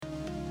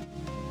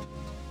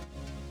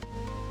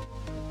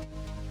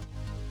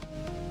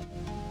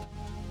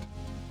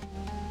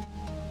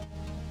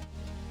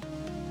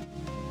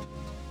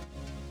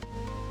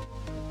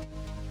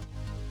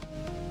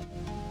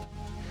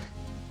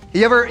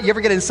You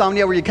ever get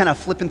insomnia where you're kind of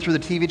flipping through the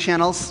TV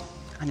channels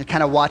and you're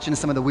kind of watching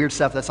some of the weird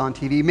stuff that's on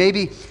TV?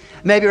 Maybe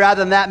rather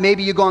than that,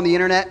 maybe you go on the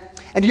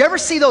internet and you ever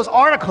see those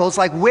articles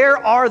like, where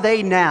are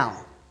they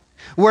now?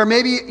 Where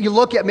maybe you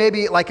look at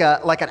maybe like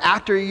an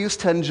actor you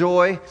used to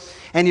enjoy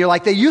and you're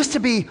like, they used to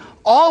be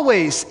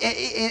always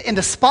in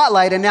the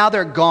spotlight and now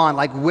they're gone.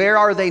 Like, where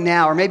are they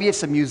now? Or maybe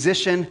it's a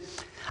musician.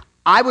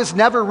 I was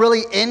never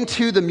really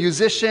into the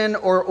musician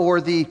or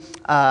the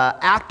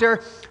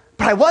actor,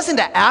 but I was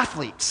into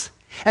athletes.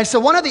 And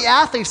so one of the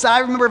athletes that I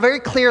remember very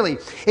clearly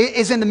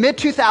is in the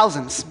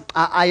mid-2000s.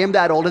 I am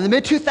that old. In the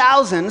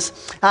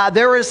mid-2000s,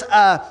 there was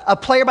a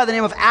player by the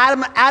name of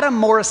Adam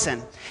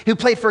Morrison who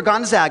played for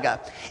Gonzaga.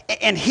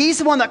 And he's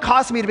the one that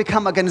caused me to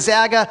become a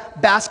Gonzaga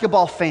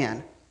basketball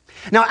fan.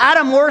 Now,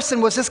 Adam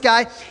Morrison was this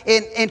guy.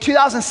 In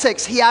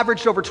 2006, he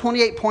averaged over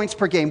 28 points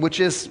per game, which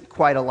is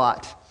quite a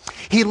lot.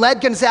 He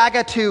led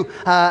Gonzaga to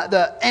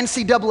the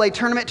NCAA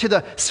tournament, to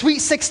the Sweet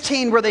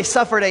 16, where they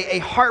suffered a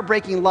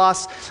heartbreaking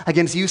loss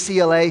against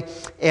UCLA.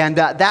 And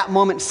that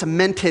moment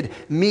cemented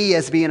me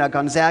as being a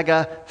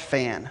Gonzaga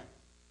fan.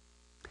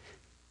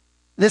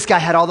 This guy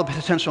had all the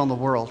potential in the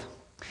world.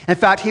 In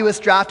fact, he was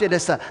drafted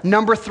as a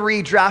number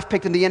 3 draft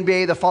pick in the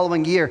NBA the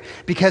following year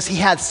because he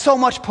had so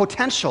much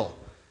potential.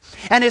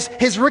 And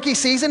his rookie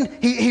season,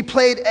 he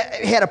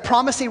had a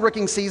promising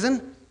rookie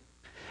season.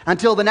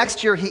 Until the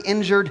next year, he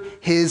injured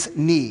his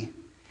knee.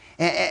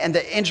 And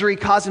the injury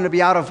caused him to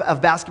be out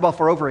of basketball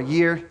for over a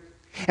year.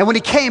 And when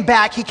he came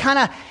back, he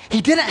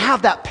didn't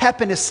have that pep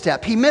in his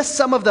step. He missed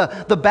some of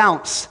the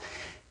bounce.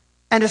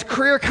 And his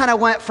career kind of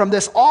went from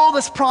all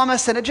this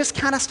promise, and it just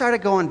kind of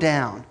started going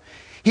down.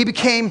 He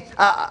became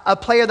a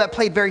player that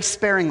played very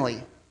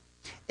sparingly.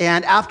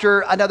 And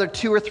after another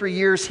 2 or 3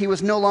 years, he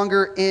was no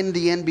longer in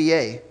the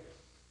NBA.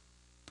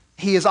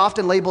 He is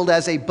often labeled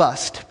as a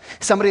bust.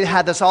 Somebody that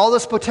had all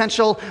this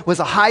potential, was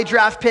a high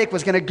draft pick,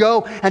 was going to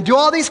go and do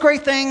all these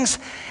great things,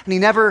 and he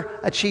never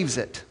achieves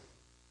it.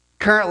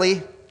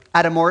 Currently,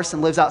 Adam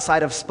Morrison lives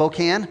outside of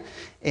Spokane,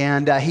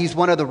 and he's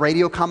one of the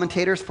radio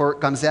commentators for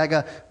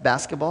Gonzaga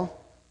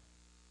basketball.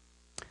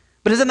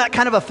 But isn't that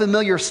kind of a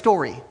familiar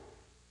story?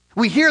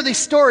 We hear these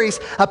stories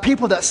of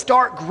people that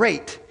start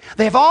great.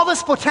 They have all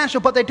this potential,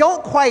 but they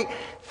don't quite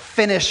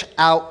finish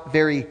out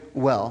very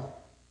well.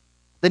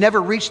 They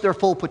never reach their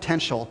full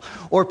potential,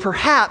 or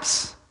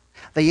perhaps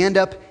they end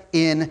up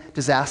in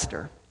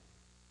disaster.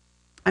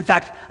 In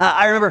fact,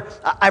 I remember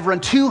I've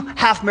run 2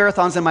 half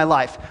marathons in my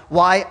life.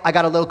 Why? I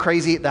got a little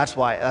crazy. That's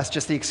why. That's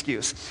just the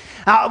excuse.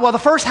 Well, the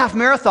first half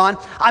marathon,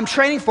 I'm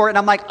training for it, and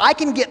I'm like, I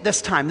can get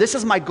this time. This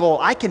is my goal.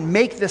 I can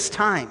make this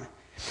time.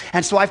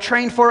 And so I've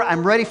trained for it.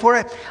 I'm ready for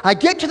it. I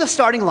get to the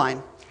starting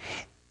line.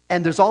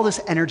 And there's all this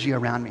energy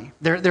around me.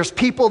 There's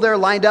people there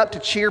lined up to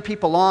cheer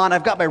people on.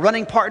 I've got my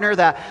running partner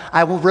that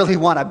I will really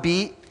want to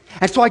beat.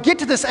 And so I get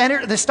to this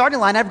starting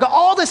line. I've got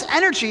all this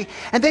energy,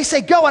 and they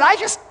say, go. And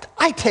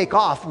I take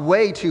off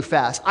way too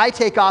fast. I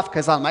take off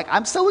because I'm like,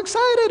 I'm so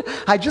excited.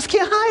 I just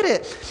can't hide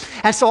it.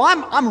 And so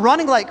I'm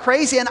running like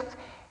crazy, and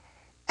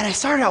I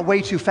started out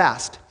way too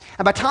fast.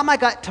 And by the time I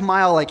got to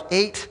mile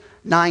 8,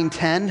 9,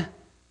 10,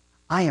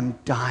 I am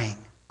dying.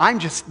 I'm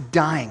just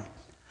dying.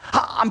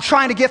 I'm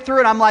trying to get through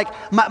it. I'm like,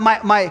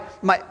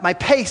 my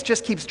pace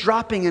just keeps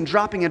dropping and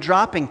dropping and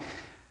dropping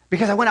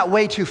because I went out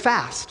way too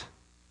fast.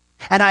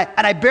 And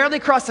I barely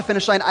crossed the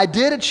finish line. I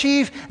did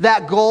achieve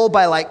that goal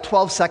by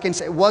 12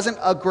 seconds. It wasn't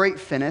a great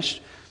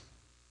finish.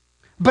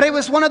 But it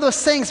was one of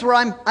those things where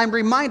I'm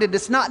reminded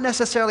it's not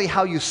necessarily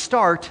how you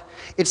start,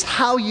 it's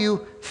how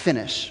you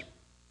finish.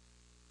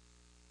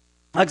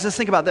 Just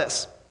think about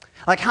this.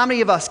 How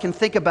many of us can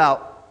think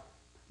about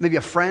maybe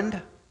a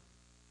friend,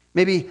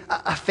 maybe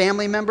a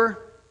family member,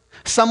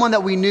 someone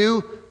that we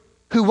knew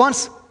who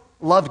once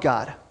loved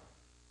God.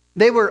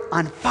 They were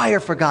on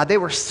fire for God. They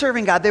were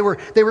serving God. They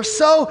were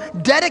so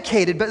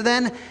dedicated, but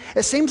then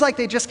it seems like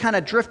they just kind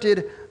of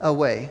drifted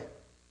away.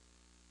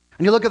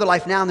 And you look at their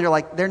life now and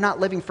they're not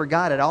living for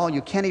God at all.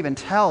 You can't even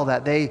tell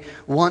that they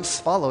once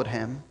followed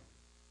him.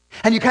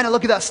 And you kind of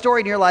look at that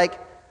story and you're like,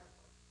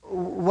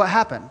 what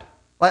happened?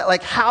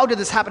 How did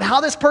this happen?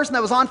 How this person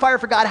that was on fire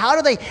for God, how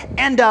did they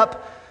end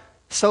up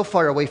so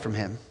far away from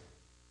him?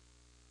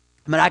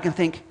 I can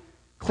think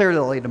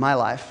clearly to my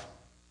life.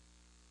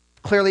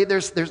 Clearly,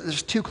 there's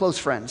 2 close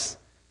friends.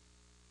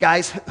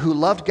 Guys who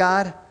loved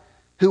God,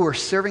 who were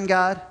serving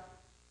God.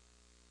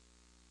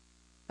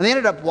 And they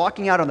ended up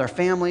walking out on their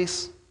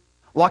families,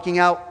 walking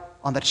out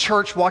on the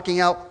church, walking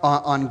out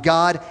on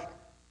God.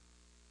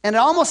 And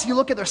almost you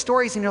look at their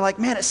stories and you're like,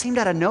 man, it seemed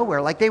out of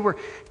nowhere.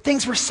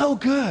 Things were so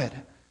good.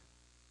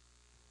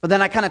 But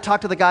then I kind of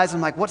talk to the guys and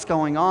I'm like, what's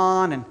going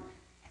on?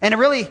 And it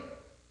really,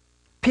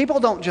 people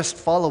don't just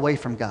fall away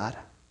from God.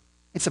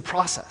 It's a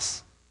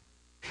process.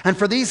 And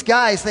for these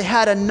guys, they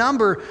had a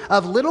number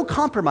of little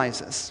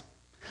compromises,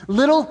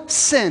 little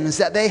sins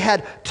that they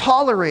had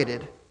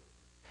tolerated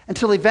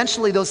until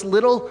eventually those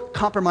little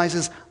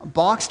compromises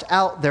boxed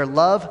out their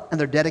love and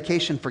their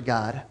dedication for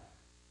God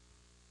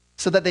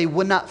so that they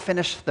would not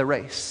finish the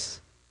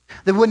race.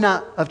 They would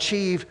not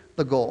achieve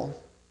the goal.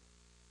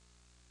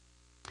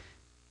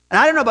 And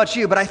I don't know about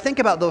you, but I think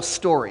about those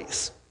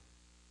stories.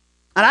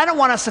 And I don't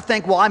want us to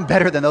think, well, I'm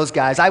better than those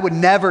guys. I would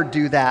never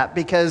do that,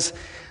 because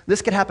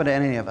this could happen to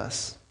any of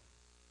us.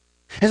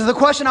 And so the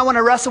question I want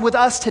to wrestle with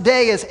us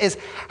today is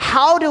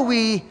how do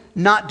we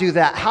not do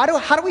that? How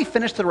do we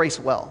finish the race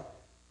well?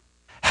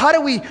 How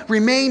do we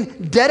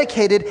remain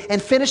dedicated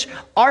and finish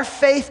our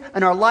faith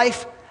and our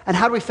life? And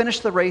how do we finish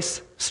the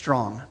race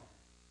strong?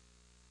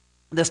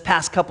 This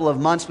past couple of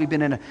months, we've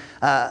been in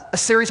a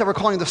series that we're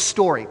calling The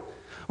Story,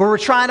 where we're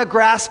trying to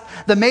grasp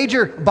the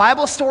major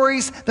Bible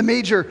stories, the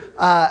major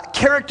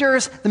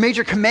characters, the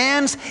major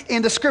commands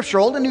in the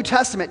Scripture, Old and New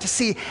Testament, to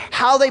see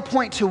how they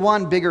point to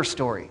one bigger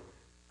story.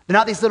 They're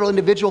not these little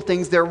individual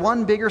things. They're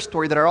one bigger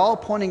story that are all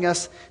pointing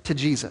us to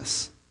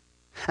Jesus.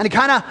 And to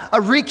kind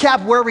of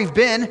recap where we've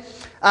been,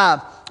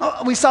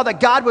 we saw that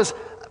God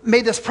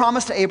made this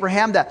promise to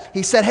Abraham that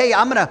he said, hey,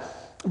 I'm going to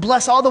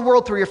bless all the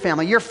world through your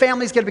family. Your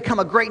family's going to become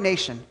a great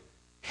nation.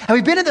 And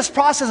we've been in this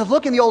process of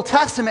looking in the Old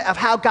Testament of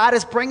how God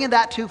is bringing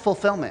that to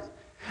fulfillment.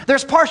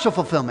 There's partial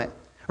fulfillment,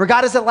 where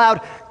God has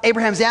allowed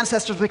Abraham's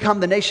ancestors to become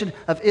the nation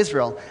of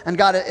Israel, and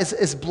God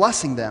is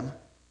blessing them.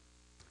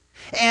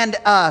 And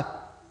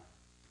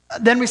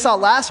then we saw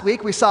last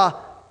week,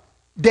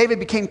 David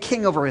became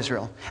king over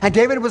Israel. And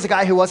David was a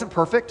guy who wasn't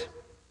perfect,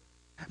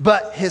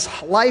 but his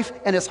life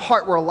and his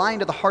heart were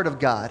aligned to the heart of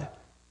God.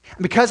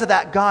 And because of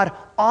that, God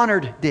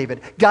honored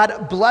David.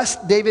 God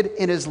blessed David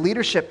in his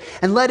leadership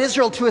and led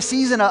Israel to a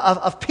season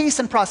of peace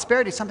and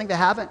prosperity, something they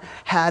haven't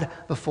had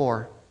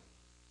before.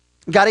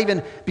 God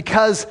even,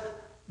 because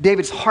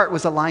David's heart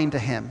was aligned to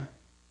him,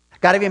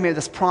 God even made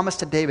this promise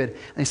to David.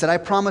 And he said, I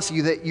promise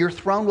you that your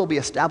throne will be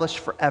established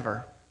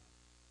forever.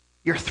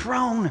 Your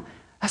throne,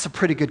 that's a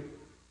pretty good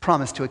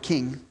promise to a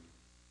king.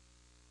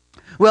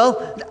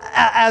 Well,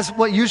 as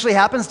what usually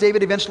happens,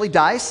 David eventually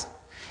dies,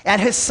 and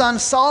his son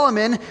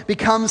Solomon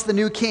becomes the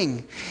new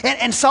king.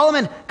 And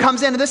Solomon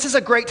comes in, and this is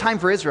a great time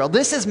for Israel.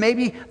 This is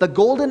maybe the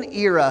golden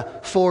era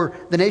for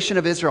the nation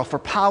of Israel, for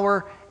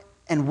power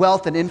and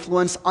wealth and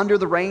influence under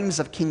the reigns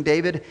of King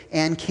David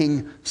and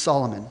King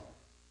Solomon.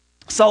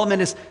 Solomon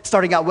is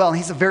starting out well, and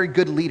he's a very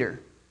good leader.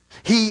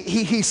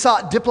 He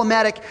sought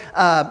diplomatic,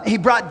 he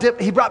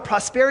brought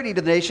prosperity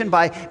to the nation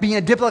by being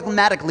a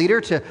diplomatic leader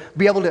to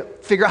be able to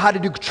figure out how to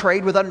do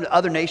trade with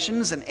other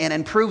nations and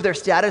improve their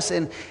status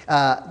in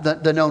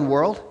the known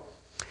world.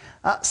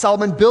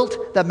 Solomon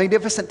built the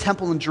magnificent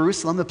temple in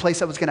Jerusalem, the place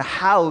that was going to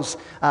house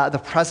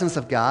the presence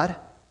of God.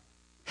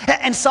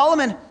 And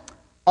Solomon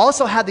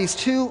also had these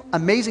two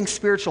amazing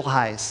spiritual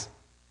highs,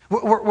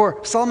 where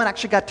Solomon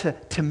actually got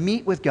to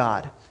meet with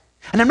God.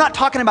 And I'm not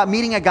talking about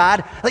meeting a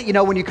God, like, you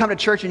know, when you come to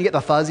church and you get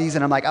the fuzzies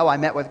and I'm like, oh, I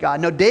met with God.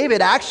 No,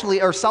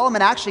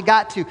 Solomon actually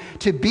got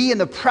to be in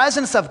the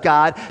presence of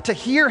God, to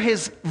hear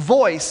his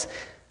voice.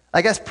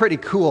 I guess pretty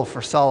cool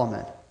for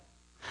Solomon.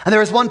 And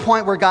there was one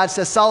point where God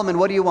says, Solomon,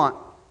 what do you want?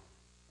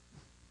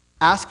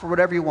 Ask for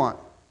whatever you want.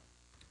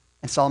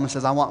 And Solomon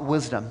says, I want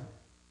wisdom.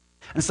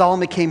 And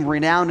Solomon became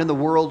renowned in the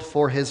world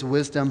for his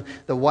wisdom,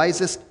 the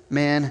wisest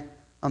man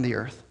on the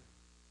earth.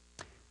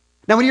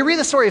 Now, when you read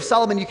the story of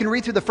Solomon, you can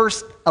read through the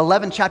first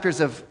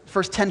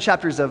 10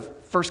 chapters of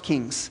 1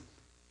 Kings.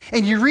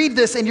 And you read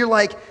this and you're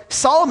like,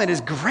 Solomon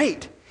is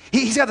great.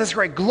 He's got this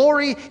great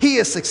glory. He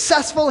is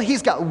successful.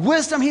 He's got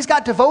wisdom. He's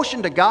got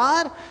devotion to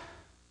God.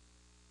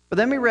 But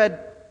then we read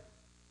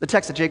the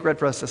text that Jake read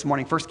for us this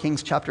morning, 1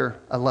 Kings chapter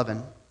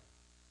 11.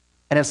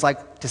 And it's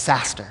like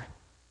disaster,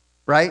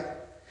 right?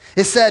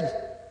 It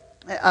said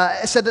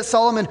that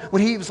Solomon,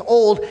 when he was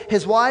old,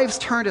 his wives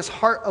turned his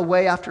heart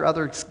away after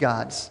other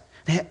gods.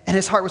 And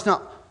his heart was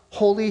not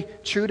wholly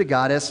true to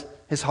God as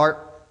the heart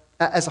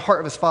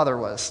of his father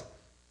was.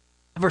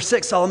 Verse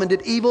 6, Solomon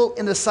did evil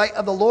in the sight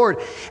of the Lord,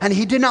 and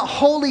he did not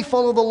wholly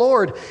follow the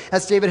Lord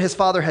as David his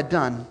father had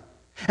done.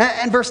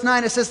 And verse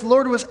 9, it says, the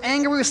Lord was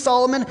angry with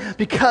Solomon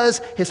because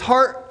his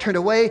heart turned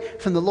away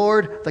from the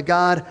Lord, the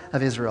God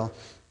of Israel.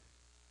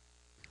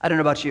 I don't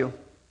know about you,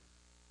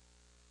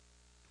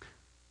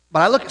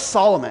 but I look at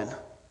Solomon,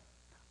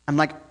 I'm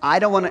like, I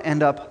don't want to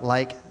end up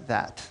like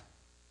that.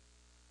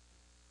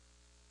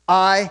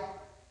 I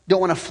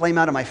don't want to flame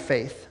out of my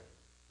faith.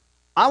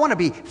 I want to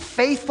be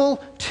faithful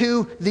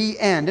to the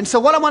end. And so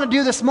what I want to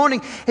do this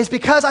morning is,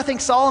 because I think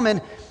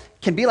Solomon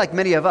can be like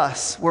many of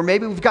us, where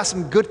maybe we've got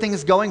some good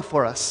things going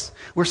for us.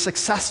 We're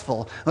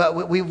successful.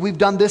 We've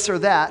done this or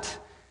that.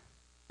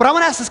 But I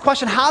want to ask this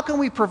question: how can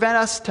we prevent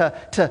us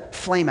to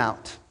flame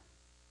out?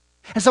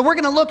 And so we're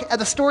going to look at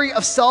the story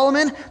of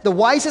Solomon, the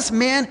wisest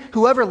man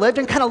who ever lived,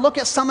 and kind of look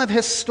at some of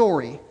his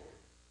story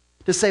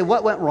to say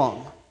what went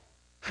wrong.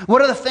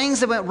 What are the things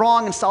that went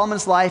wrong in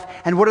Solomon's life,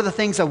 and what are the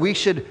things that we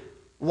should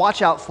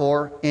watch out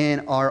for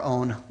in our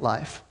own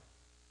life?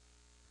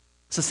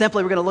 So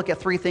simply, we're going to look at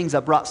three things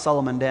that brought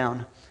Solomon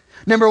down.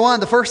 Number one,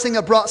 the first thing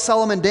that brought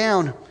Solomon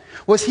down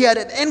was he had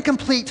an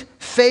incomplete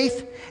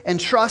faith and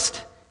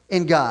trust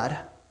in God.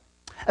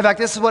 In fact,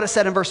 this is what it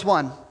said in verse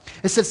 1.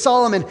 It said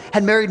Solomon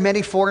had married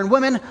many foreign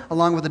women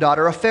along with the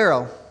daughter of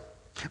Pharaoh.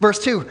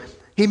 Verse 2,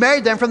 He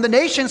married them from the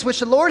nations which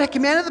the Lord had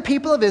commanded the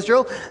people of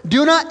Israel.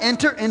 Do not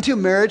enter into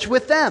marriage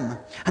with them,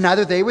 and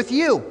neither they with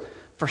you.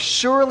 For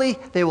surely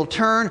they will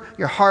turn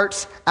your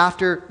hearts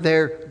after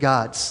their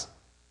gods.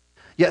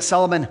 Yet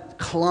Solomon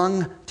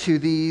clung to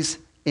these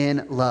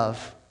in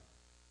love.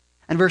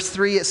 In verse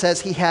 3 it says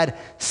he had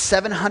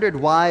 700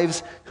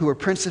 wives who were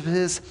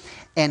princesses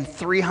and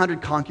 300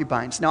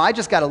 concubines. Now I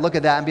just got to look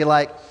at that and be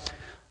like,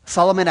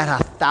 Solomon had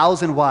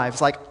 1,000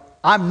 wives. Like,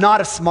 I'm not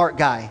a smart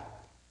guy.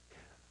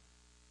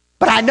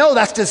 But I know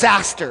that's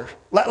disaster.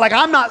 Like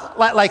I'm not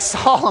like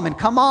Solomon.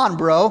 Come on,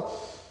 bro.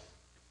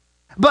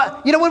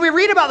 But, when we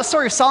read about the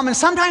story of Solomon,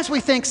 sometimes we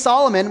think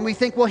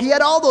well, he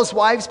had all those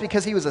wives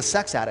because he was a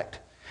sex addict.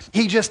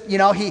 He just,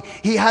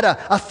 he had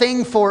a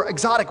thing for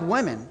exotic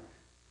women.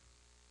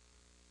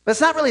 But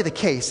it's not really the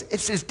case.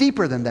 It's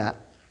deeper than that.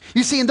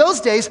 You see, in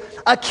those days,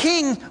 a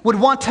king would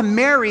want to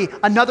marry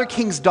another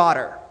king's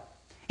daughter.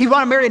 He'd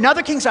want to marry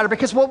another king's daughter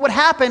because what would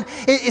happen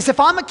is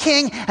if I'm a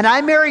king and I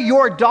marry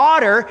your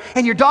daughter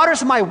and your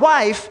daughter's my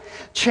wife,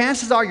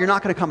 chances are you're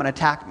not going to come and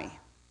attack me.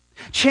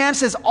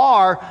 Chances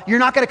are you're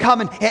not going to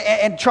come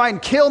and try and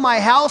kill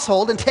my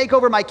household and take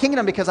over my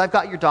kingdom because I've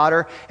got your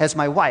daughter as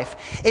my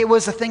wife. It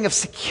was a thing of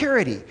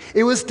security.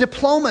 It was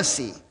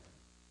diplomacy.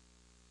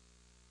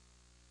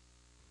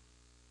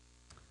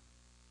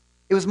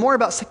 It was more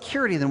about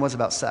security than it was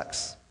about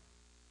sex.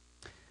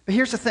 But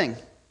here's the thing.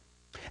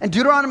 In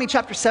Deuteronomy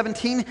chapter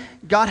 17,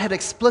 God had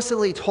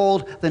explicitly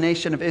told the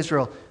nation of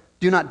Israel,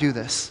 do not do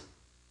this.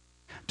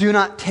 Do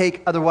not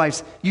take other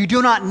wives. You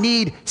do not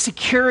need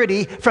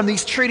security from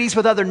these treaties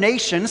with other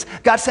nations.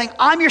 God's saying,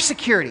 I'm your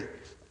security.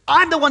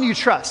 I'm the one you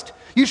trust.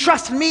 You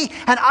trust in me,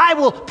 and I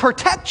will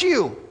protect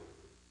you.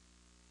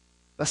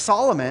 But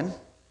Solomon,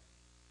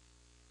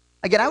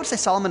 again, I would say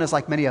Solomon is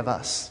like many of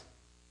us,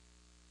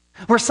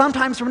 where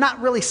sometimes we're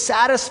not really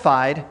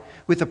satisfied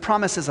with the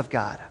promises of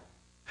God.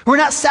 We're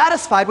not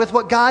satisfied with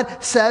what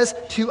God says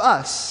to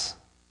us.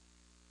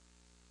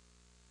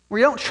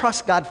 We don't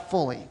trust God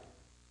fully.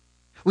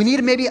 We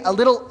need maybe a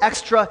little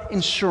extra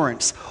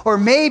insurance. Or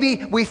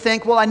maybe we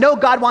think, well, I know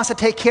God wants to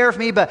take care of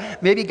me,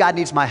 but maybe God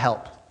needs my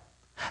help.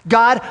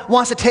 God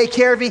wants to take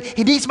care of me.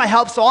 He needs my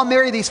help, so I'll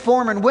marry these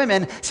foreign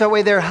women so that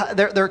way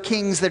their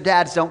kings, their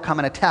dads don't come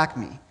and attack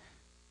me.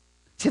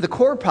 See, the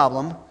core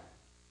problem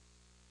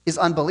is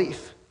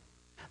unbelief.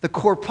 The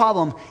core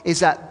problem is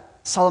that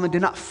Solomon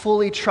did not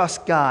fully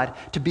trust God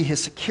to be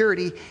his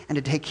security and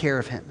to take care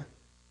of him.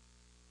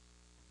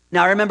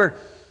 Now, I remember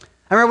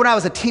when I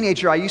was a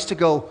teenager, I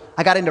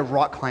got into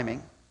rock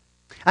climbing.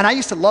 And I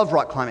used to love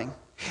rock climbing.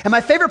 And my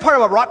favorite part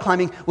about rock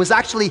climbing was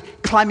actually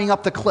climbing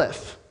up the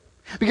cliff.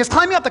 Because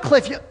climbing up the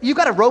cliff, you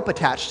got a rope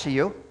attached to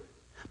you.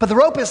 But the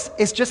rope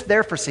is just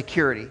there for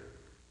security.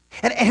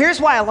 And here's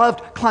why I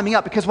loved climbing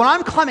up. Because when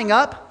I'm climbing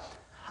up,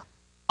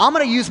 I'm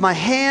going to use my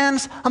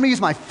hands, I'm going to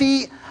use my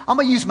feet, I'm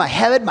going to use my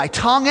head, my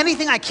tongue,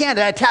 anything I can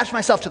to attach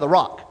myself to the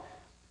rock.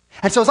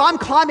 And so as I'm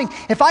climbing,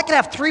 if I can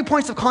have 3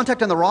 points of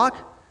contact on the rock,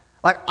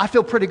 I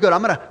feel pretty good.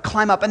 I'm going to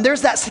climb up. And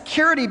there's that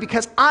security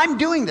because I'm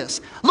doing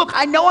this. Look,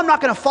 I know I'm not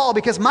going to fall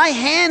because my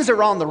hands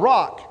are on the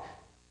rock.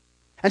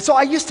 And so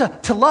I used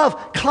to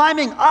love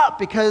climbing up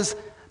because,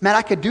 man,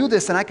 I could do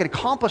this and I could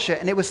accomplish it.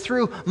 And it was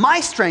through my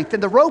strength.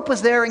 And the rope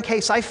was there in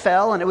case I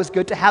fell. And it was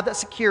good to have that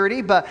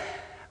security. But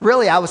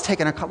really, I was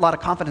taking a lot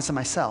of confidence in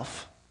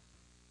myself.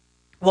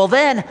 Well,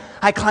 then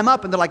I climb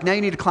up and they're like, now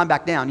you need to climb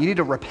back down. You need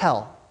to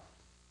rappel.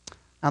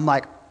 I'm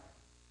like,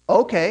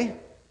 okay.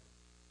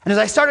 And as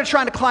I started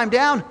trying to climb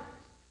down,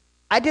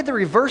 I did the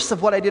reverse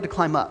of what I did to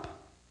climb up.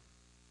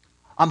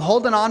 I'm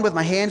holding on with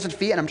my hands and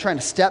feet and I'm trying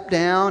to step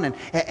down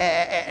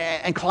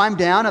and climb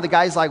down. And the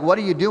guy's like, what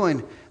are you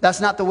doing? That's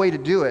not the way to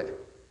do it.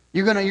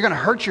 You're gonna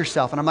hurt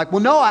yourself. And I'm like,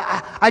 well, no,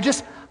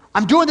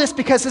 I'm doing this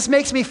because this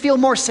makes me feel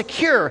more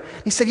secure.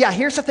 He said, yeah,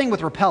 here's the thing with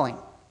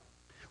rappelling.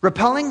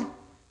 Rappelling,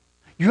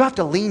 you have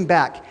to lean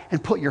back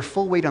and put your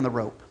full weight on the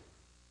rope.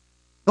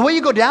 The way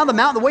you go down the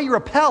mountain, the way you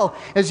rappel,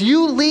 is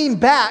you lean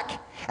back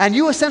and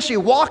you essentially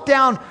walk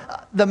down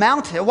the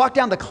mountain, walk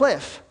down the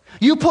cliff.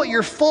 You put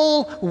your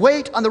full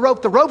weight on the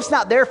rope. The rope's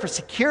not there for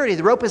security.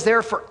 The rope is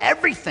there for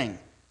everything.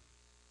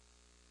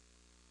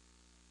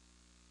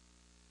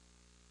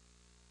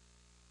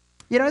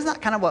 Isn't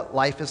that kind of what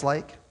life is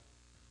like?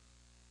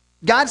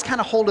 God's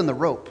kind of holding the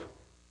rope.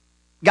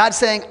 God's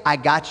saying, I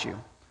got you.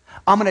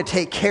 I'm going to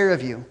take care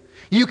of you.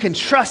 You can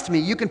trust me.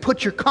 You can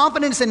put your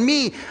confidence in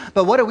me.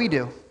 But what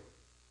do?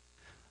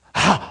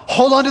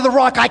 Hold on to the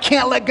rock. I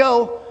can't let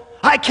go.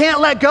 I can't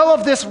let go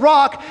of this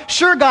rock.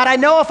 Sure, God, I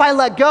know if I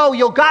let go,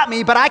 you'll got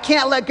me, but I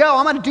can't let go.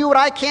 I'm going to do what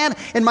I can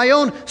in my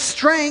own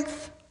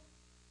strength.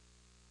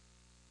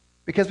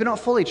 Because we don't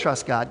fully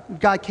trust God.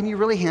 God, can you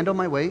really handle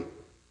my weight?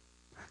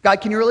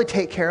 God, can you really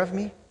take care of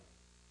me?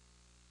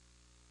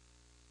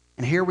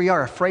 And here we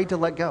are, afraid to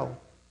let go.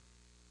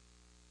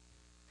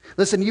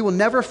 Listen, you'll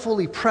never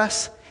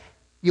press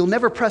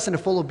into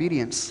full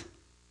obedience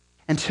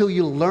until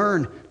you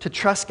learn to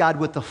trust God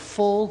with the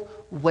full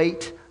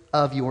weight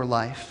of your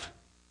life.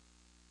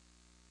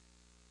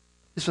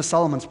 This was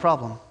Solomon's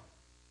problem.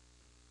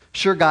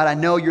 Sure, God, I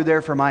know you're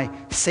there for my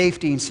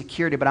safety and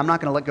security, but I'm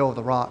not going to let go of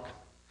the rock.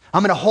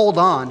 I'm going to hold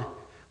on,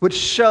 which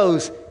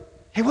shows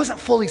he wasn't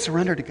fully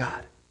surrendered to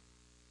God.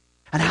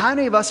 And how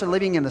many of us are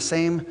living in the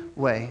same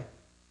way?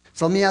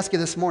 So let me ask you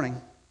this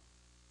morning.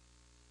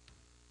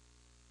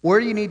 Where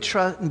do you need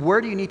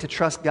to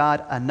trust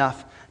God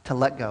enough to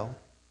let go?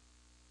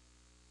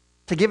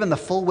 To give him the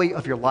full weight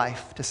of your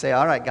life, to say,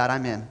 all right, God,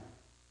 I'm in.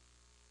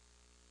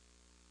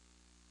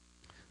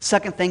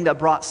 Second thing that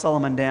brought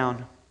Solomon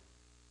down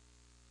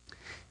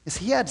is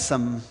he had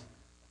some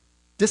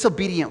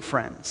disobedient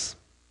friends.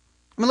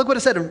 I mean, look what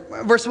it said in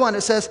verse 1.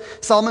 It says,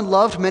 Solomon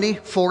loved many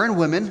foreign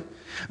women.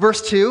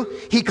 Verse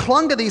 2, he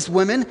clung to these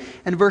women.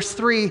 And verse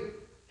 3,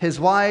 his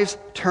wives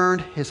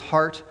turned his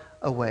heart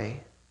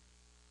away.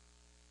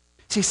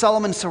 See,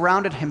 Solomon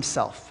surrounded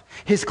himself.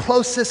 His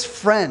closest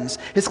friends,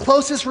 his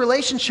closest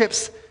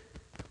relationships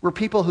were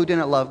people who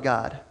didn't love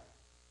God.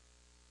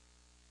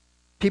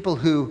 People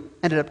who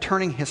ended up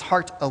turning his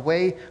heart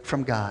away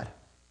from God.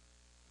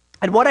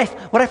 And what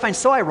I find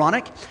so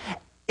ironic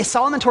is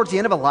Solomon, towards the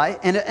end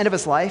of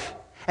his life,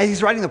 as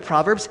he's writing the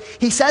Proverbs,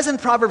 he says in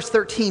Proverbs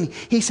 13,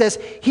 he says,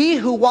 he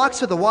who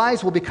walks with the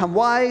wise will become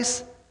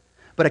wise,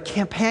 but a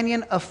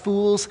companion of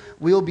fools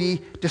will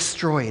be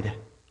destroyed.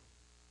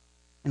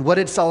 And what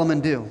did Solomon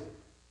do?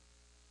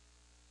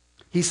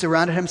 He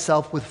surrounded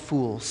himself with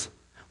fools,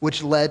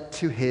 which led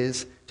to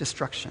his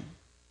destruction.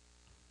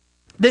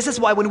 This is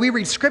why when we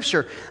read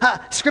Scripture,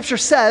 Scripture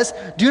says,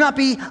 do not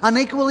be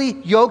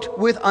unequally yoked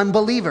with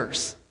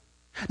unbelievers.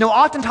 Now,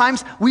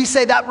 oftentimes, we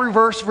say that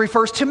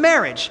refers to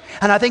marriage,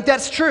 and I think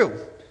that's true.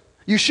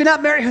 You should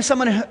not marry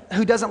someone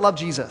who doesn't love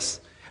Jesus,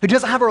 who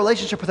doesn't have a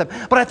relationship with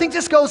him. But I think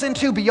this goes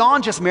into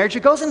beyond just marriage.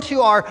 It goes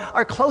into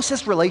our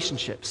closest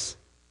relationships,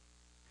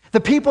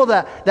 the people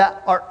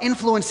that are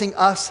influencing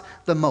us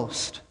the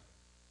most.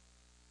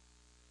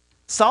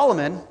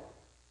 Solomon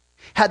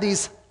had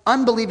these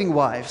unbelieving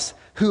wives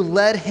who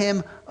led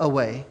him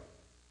away.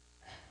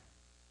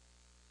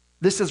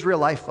 This is real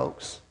life,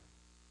 folks.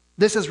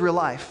 This is real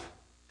life.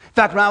 In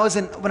fact,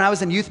 when I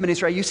was in youth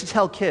ministry, I used to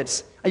tell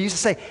kids, I used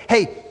to say,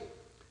 hey,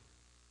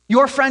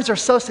 your friends are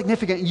so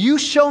significant. You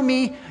show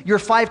me your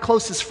 5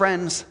 closest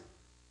friends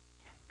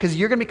because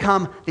you're going to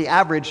become the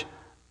average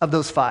of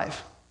those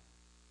 5.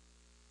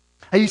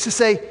 I used to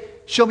say,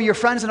 show me your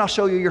friends and I'll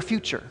show you your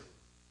future.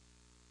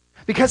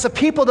 Because the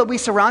people that we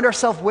surround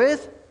ourselves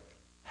with,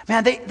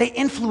 man, they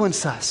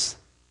influence us.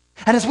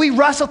 And as we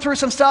wrestle through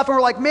some stuff and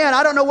we're like, man,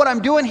 I don't know what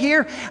I'm doing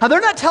here. And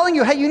they're not telling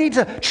you, hey, you need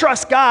to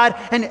trust God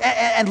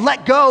and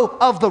let go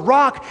of the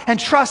rock and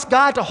trust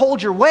God to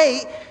hold your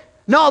weight.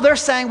 No, they're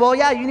saying, well,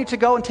 yeah, you need to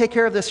go and take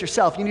care of this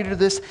yourself. You need to do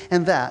this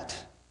and that.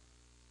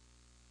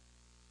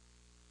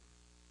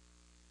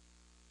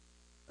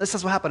 This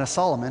is what happened to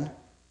Solomon.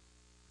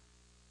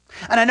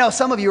 And I know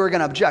some of you are going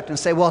to object and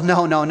say, well,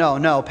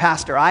 no,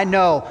 Pastor. I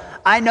know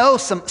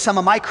some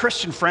of my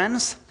Christian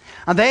friends.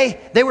 And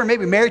they were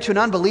maybe married to an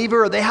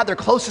unbeliever, or they had their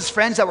closest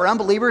friends that were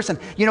unbelievers, and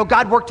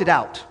God worked it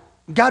out.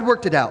 God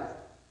worked it out.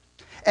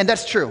 And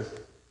that's true.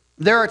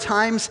 There are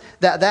times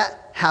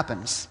that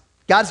happens.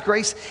 God's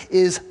grace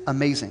is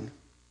amazing.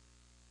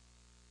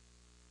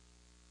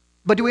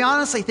 But do we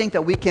honestly think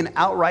that we can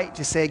outright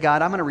just say,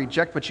 God, I'm going to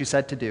reject what you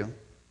said to do.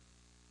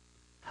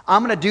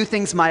 I'm going to do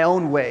things my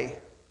own way.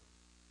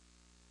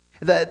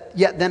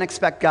 Yet then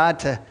expect God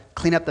to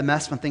clean up the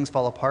mess when things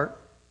fall apart?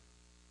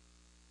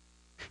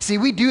 See,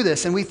 we do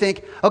this and we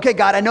think, okay,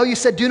 God, I know you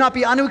said do not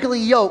be unequally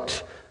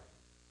yoked,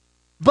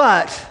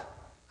 but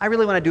I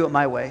really want to do it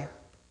my way.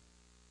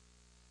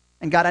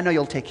 And God, I know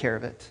you'll take care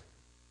of it.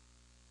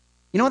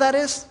 You know what that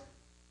is?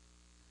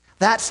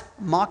 That's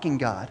mocking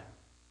God.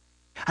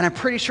 And I'm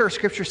pretty sure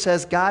Scripture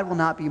says God will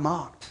not be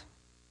mocked.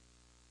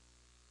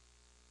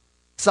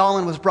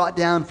 Solomon was brought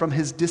down from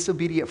his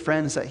disobedient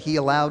friends that he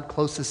allowed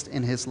closest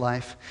in his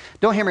life.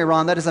 Don't hear me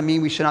wrong. That doesn't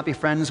mean we should not be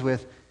friends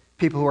with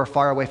people who are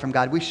far away from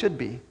God. We should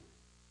be.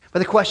 But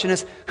the question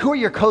is, who are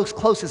your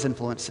closest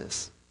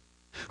influences?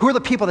 Who are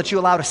the people that you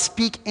allow to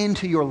speak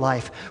into your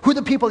life? Who are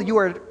the people you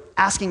are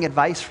asking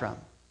advice from?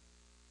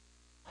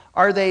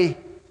 Are they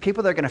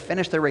people that are going to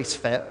finish their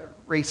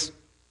race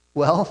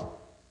well?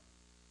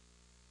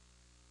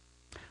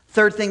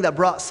 Third thing that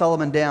brought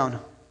Solomon down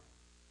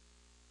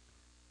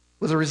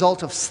was a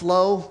result of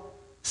slow,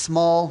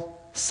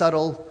 small,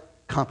 subtle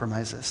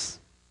compromises.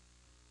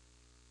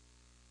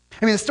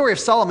 I mean, the story of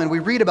Solomon, we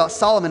read about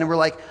Solomon and we're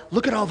like,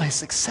 look at all his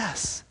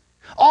success.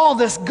 All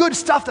this good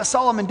stuff that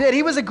Solomon did.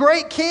 He was a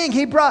great king.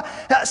 He brought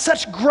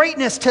such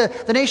greatness to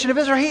the nation of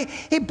Israel.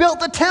 He built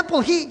the temple.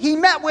 He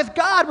met with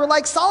God. We're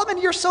like,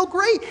 Solomon, you're so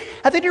great.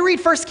 And then you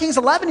read 1 Kings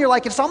 11, you're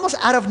like, it's almost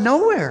out of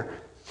nowhere.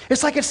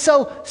 It's like it's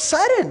so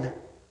sudden.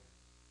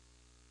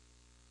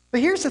 But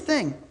here's the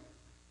thing.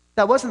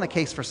 That wasn't the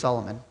case for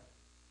Solomon.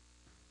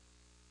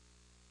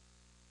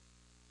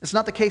 It's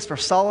not the case for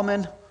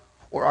Solomon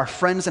or our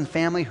friends and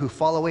family who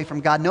fall away from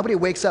God. Nobody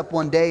wakes up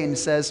one day and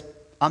says,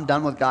 I'm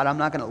done with God. I'm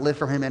not going to live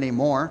for him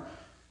anymore.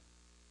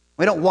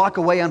 We don't walk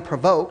away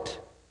unprovoked.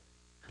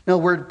 No,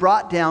 we're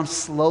brought down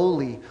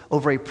slowly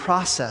over a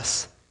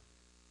process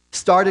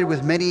started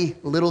with many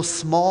little,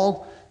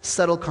 small,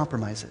 subtle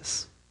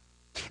compromises.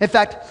 In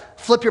fact,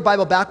 flip your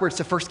Bible backwards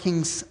to 1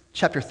 Kings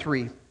chapter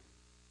 3.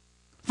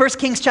 1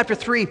 Kings chapter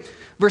 3,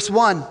 verse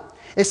 1,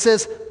 it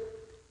says,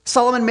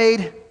 Solomon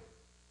made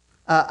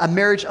a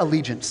marriage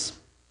allegiance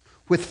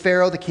with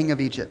Pharaoh, the king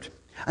of Egypt.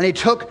 And he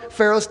took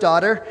Pharaoh's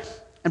daughter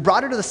and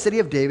brought her to the city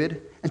of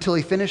David until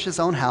he finished his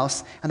own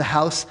house and the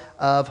house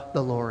of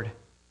the Lord.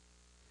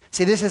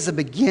 See, this is the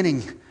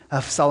beginning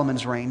of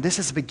Solomon's reign. This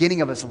is the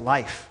beginning of his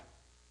life.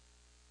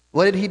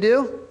 What did he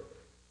do?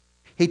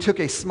 He took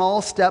a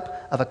small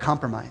step of a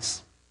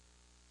compromise.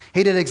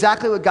 He did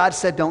exactly what God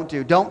said don't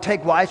do. Don't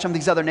take wives from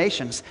these other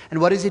nations. And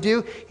what does he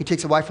do? He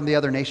takes a wife from the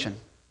other nation.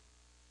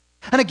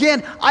 And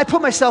again, I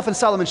put myself in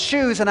Solomon's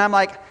shoes and I'm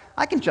like,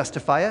 I can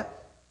justify it.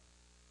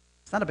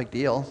 It's not a big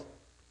deal.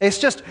 It's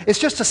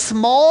just a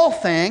small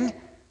thing.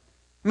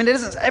 I mean,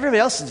 everybody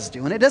else is just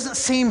doing it. It doesn't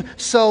seem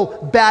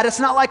so bad. It's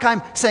not like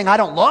I'm saying, I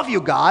don't love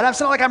you, God. It's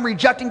not like I'm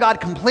rejecting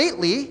God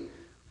completely.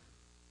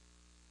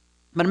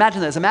 But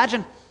imagine this.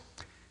 Imagine,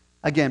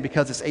 again,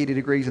 because it's 80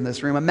 degrees in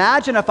this room,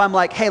 imagine if I'm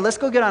like, hey, let's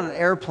go get on an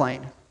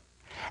airplane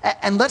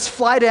and let's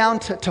fly down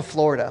to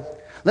Florida.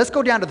 Let's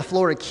go down to the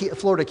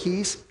Florida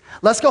Keys.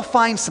 Let's go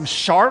find some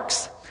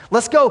sharks.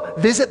 Let's go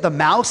visit the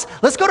mouse.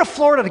 Let's go to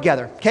Florida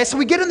together. Okay, so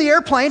we get in the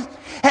airplane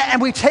and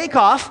we take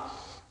off,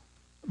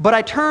 but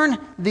I turn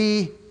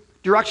the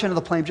direction of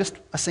the plane just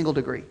a single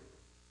degree.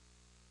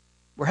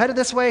 We're headed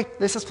this way.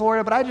 This is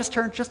Florida, but I just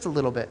turned just a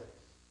little bit.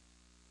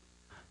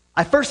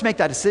 I first make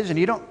that decision.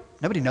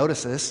 Nobody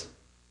notices.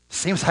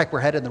 Seems like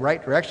we're headed in the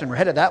right direction. We're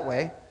headed that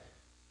way.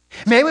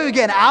 Maybe we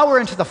get an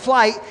hour into the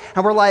flight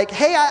and we're like,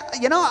 hey,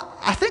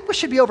 I think we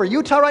should be over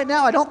Utah right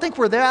now. I don't think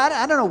we're there.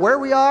 I don't know where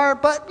we are,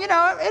 but,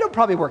 it'll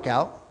probably work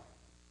out.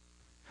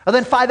 And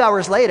then 5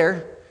 hours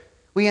later,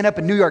 we end up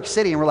in New York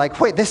City and we're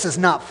like, wait, this is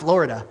not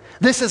Florida.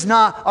 This is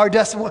not our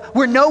destination.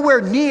 We're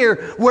nowhere near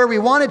where we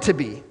wanted to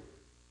be.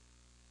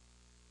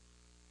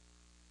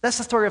 That's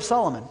the story of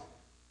Solomon,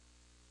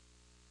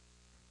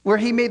 where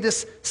he made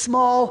this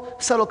small,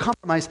 subtle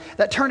compromise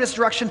that turned his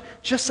direction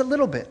just a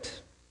little bit.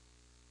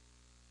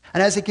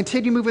 And as he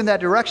continued moving in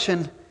that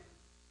direction,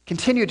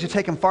 continued to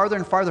take him farther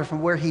and farther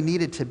from where he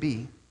needed to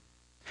be.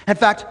 In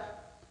fact,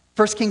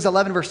 1 Kings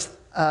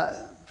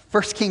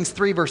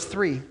 3, verse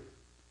 3,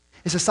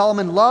 it says,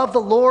 Solomon loved the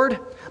Lord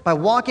by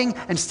walking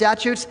in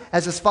statutes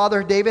as his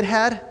father David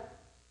had.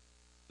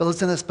 But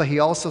listen to this, but he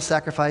also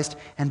sacrificed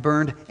and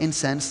burned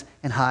incense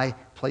in high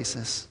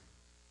places.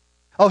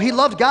 Oh, he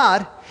loved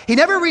God. He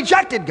never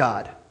rejected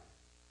God.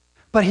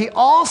 But he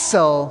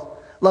also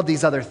loved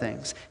these other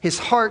things. His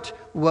heart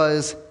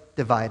was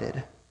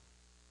divided.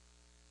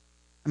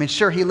 I mean,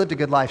 sure, he lived a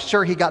good life.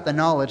 Sure, he got the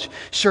knowledge.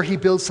 Sure, he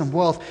built some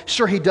wealth.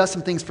 Sure, he does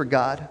some things for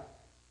God.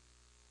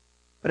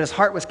 But his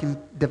heart was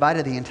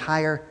divided the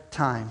entire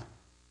time.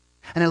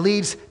 And it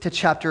leads to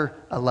chapter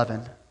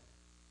 11,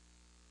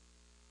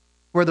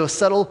 where those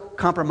subtle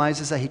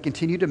compromises that he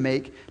continued to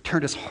make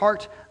turned his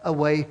heart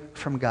away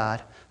from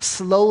God.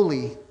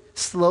 Slowly,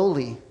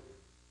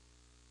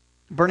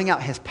 burning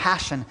out his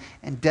passion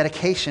and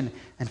dedication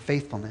and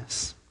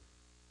faithfulness.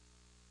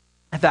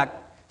 In fact,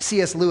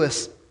 C.S.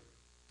 Lewis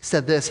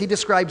said this. He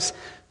describes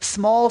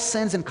small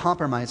sins and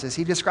compromises.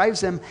 He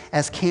describes them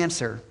as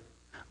cancer,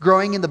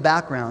 growing in the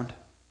background.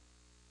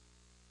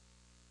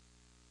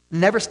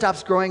 Never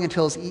stops growing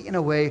until it's eaten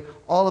away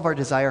all of our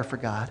desire for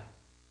God.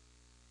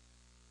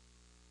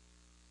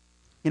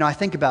 I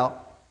think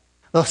about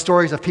those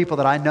stories of people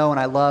that I know and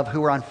I love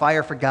who were on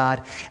fire for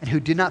God and who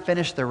did not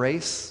finish the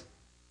race.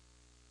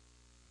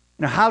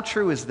 How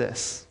true is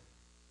this?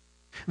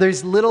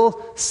 There's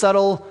little,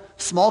 subtle,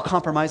 small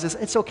compromises.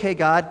 It's okay,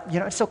 God.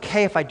 It's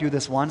okay if I do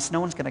this once.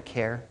 No one's going to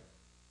care.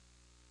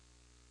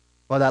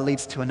 Well, that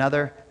leads to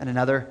another and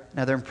another,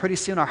 and pretty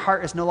soon our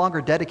heart is no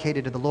longer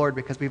dedicated to the Lord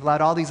because we've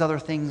allowed all these other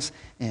things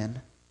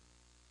in.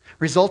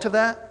 Result of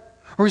that?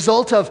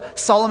 Result of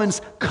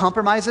Solomon's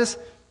compromises?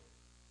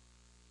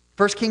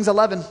 1 Kings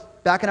 11,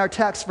 back in our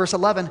text, verse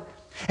 11.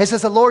 It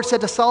says, the Lord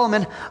said to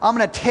Solomon, I'm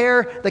going to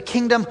tear the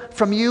kingdom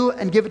from you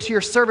and give it to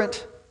your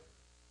servant.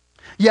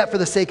 Yet for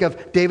the sake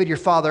of David your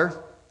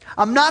father,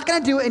 I'm not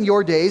going to do it in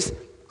your days.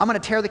 I'm going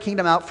to tear the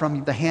kingdom out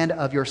from the hand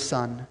of your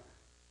son.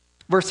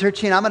 Verse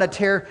 13, I'm not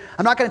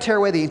going to tear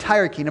away the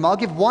entire kingdom. I'll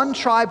give one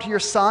tribe to your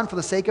son for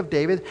the sake of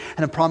David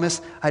and a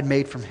promise I'd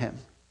made from him.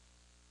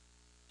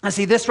 And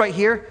see this right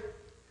here?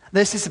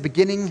 This is the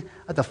beginning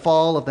of the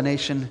fall of the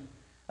nation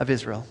of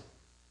Israel.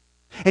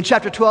 In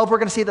chapter 12, we're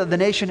going to see that the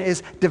nation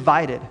is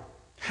divided.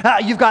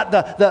 You've got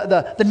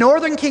the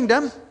northern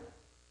kingdom,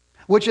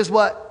 which is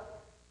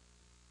what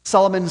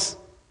Solomon's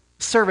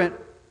servant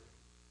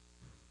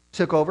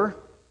took over.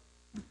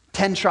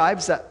 10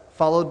 tribes that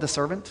followed the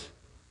servant.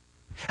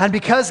 And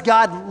because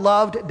God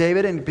loved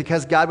David and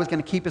because God was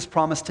going to keep his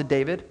promise to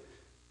David,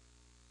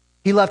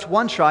 he left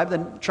one tribe, the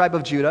tribe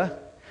of Judah,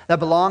 that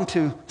belonged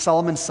to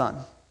Solomon's son,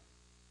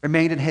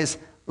 remained in his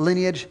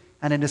lineage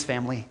and in his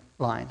family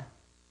line.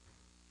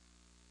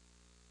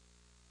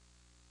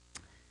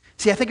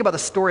 See, I think about the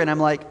story and I'm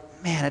like,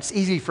 man, it's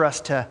easy for us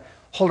to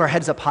hold our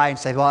heads up high and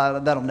say, well,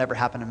 that'll never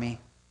happen to me.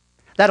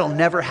 That'll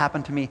never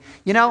happen to me.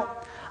 You know,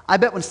 I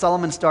bet when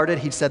Solomon started,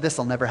 he said, this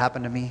will never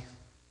happen to me.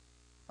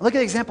 Look at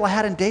the example I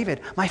had in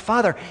David. My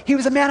father, he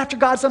was a man after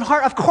God's own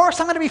heart. Of course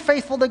I'm going to be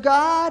faithful to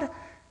God.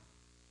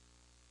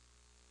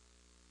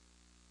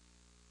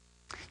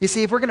 You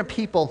see, if we're going to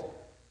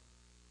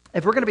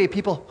be a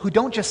people who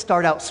don't just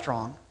start out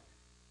strong,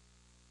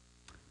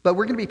 but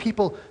we're going to be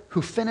people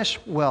who finish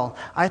well,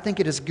 I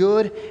think it is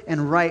good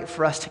and right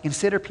for us to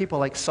consider people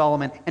like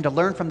Solomon and to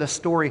learn from the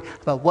story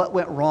about what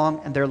went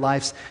wrong in their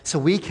lives so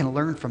we can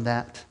learn from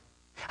that.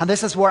 And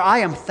this is where I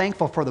am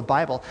thankful for the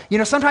Bible. You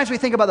know, sometimes we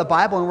think about the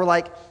Bible and we're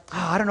like,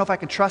 oh, I don't know if I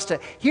can trust it.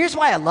 Here's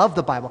why I love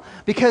the Bible.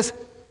 Because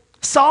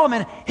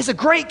Solomon is a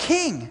great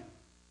king.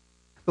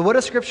 But what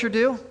does Scripture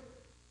do?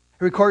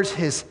 It records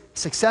his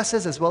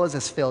successes as well as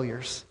his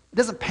failures. It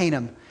doesn't paint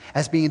him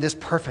as being this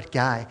perfect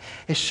guy.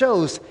 It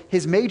shows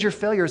his major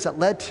failures that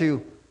led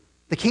to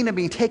the kingdom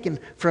being taken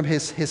from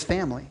his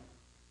family.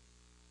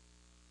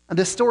 And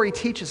this story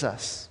teaches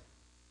us.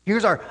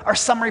 Here's our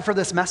summary for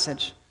this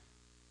message.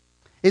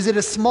 Is it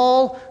a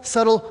small,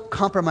 subtle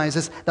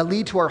compromises that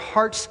lead to our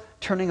hearts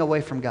turning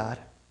away from God?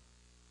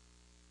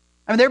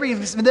 I mean,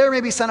 there may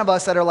be some of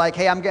us that are like,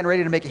 hey, I'm getting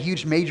ready to make a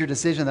huge major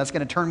decision that's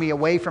going to turn me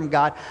away from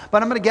God.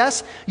 But I'm going to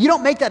guess you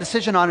don't make that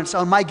decision on its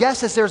own. My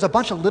guess is there's a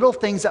bunch of little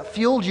things that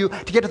fueled you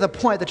to get to the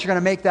point that you're going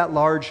to make that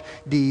large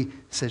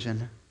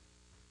decision.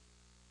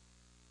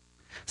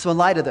 So in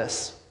light of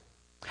this,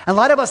 in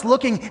light of us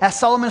looking at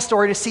Solomon's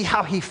story to see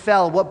how he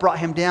fell, what brought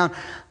him down,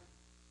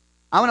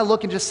 I want to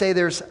look and just say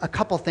there's a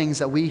couple things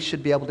that we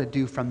should be able to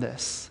do from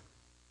this.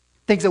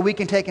 Things that we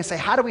can take and say,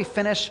 how do we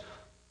finish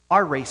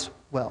our race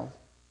well?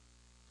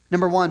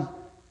 Number one,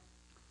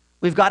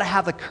 we've got to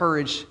have the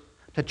courage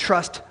to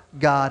trust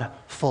God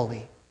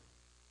fully.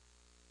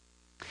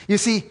 You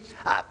see,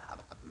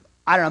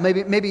 I don't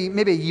know,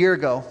 maybe a year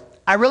ago,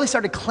 I really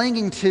started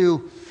clinging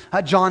to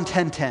John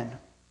 10:10.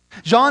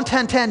 John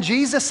 10:10,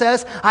 Jesus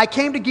says, I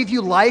came to give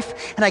you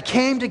life, and I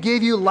came to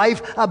give you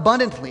life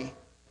abundantly.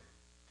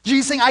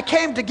 Jesus saying, I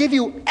came to give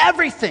you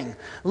everything.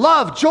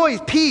 Love, joy,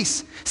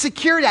 peace,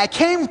 security. I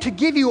came to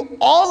give you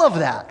all of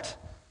that.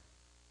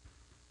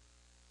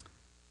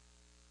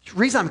 The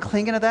reason I'm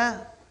clinging to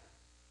that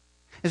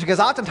is because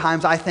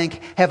oftentimes I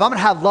think, hey, if I'm going to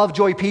have love,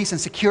 joy, peace,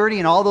 and security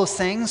and all those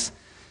things,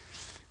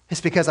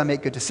 it's because I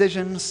make good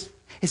decisions.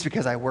 It's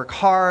because I work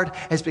hard.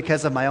 It's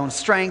because of my own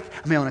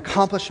strength, my own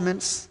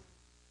accomplishments.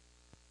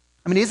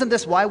 I mean, isn't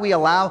this why we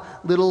allow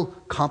little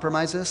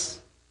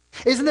compromises?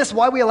 Isn't this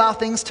why we allow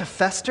things to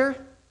fester?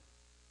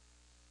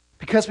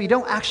 Because we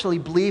don't actually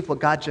believe what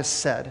God just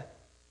said.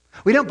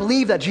 We don't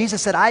believe that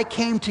Jesus said, I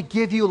came to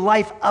give you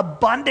life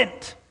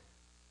abundant.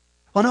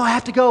 Well, no, I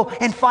have to go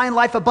and find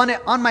life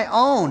abundant on my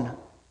own.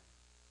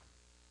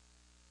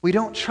 We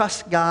don't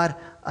trust God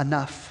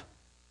enough.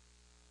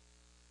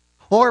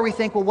 Or we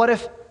think, well, what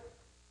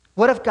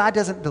if God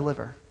doesn't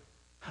deliver?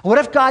 What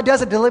if God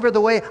doesn't deliver the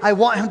way I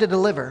want him to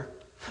deliver?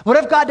 What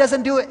if God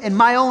doesn't do it in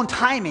my own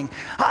timing?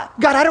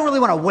 God, I don't really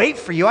want to wait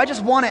for you. I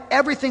just want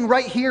everything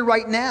right here,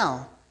 right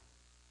now.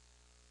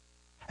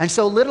 And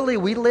so literally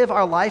we live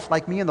our life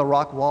like me and the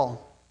rock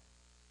wall.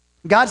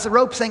 God's the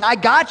rope saying, I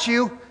got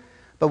you,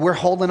 but we're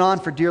holding on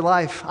for dear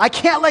life. I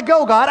can't let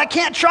go, God. I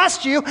can't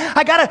trust you.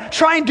 I got to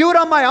try and do it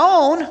on my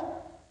own.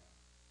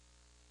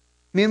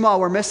 Meanwhile,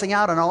 we're missing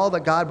out on all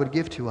that God would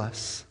give to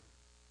us.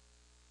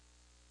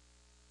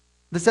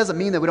 This doesn't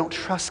mean that we don't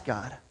trust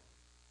God.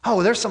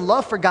 Oh, there's some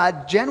love for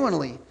God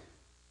genuinely.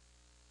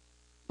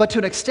 But to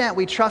an extent,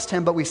 we trust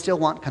him, but we still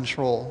want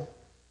control.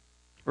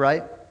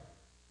 Right?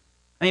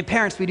 I mean,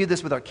 parents, we do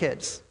this with our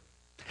kids.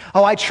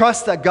 Oh, I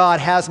trust that God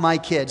has my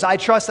kids. I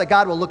trust that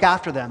God will look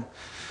after them.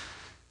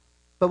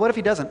 But what if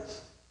he doesn't?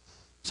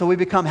 So we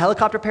become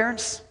helicopter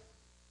parents?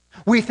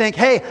 We think,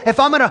 hey, if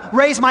I'm going to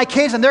raise my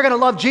kids and they're going to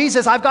love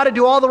Jesus, I've got to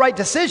do all the right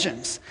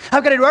decisions.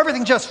 I've got to do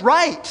everything just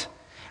right.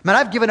 Man,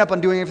 I've given up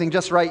on doing everything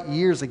just right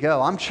years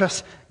ago. I'm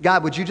just,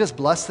 God, would you just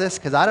bless this?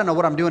 Because I don't know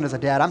what I'm doing as a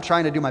dad. I'm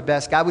trying to do my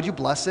best. God, would you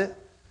bless it?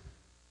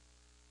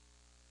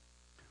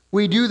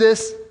 We do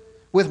this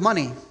with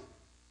money.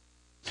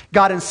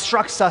 God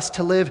instructs us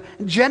to live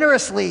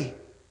generously.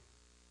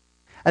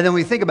 And then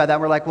we think about that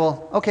and we're like,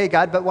 well, okay,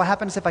 God, but what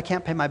happens if I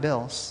can't pay my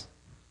bills?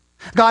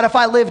 God, if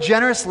I live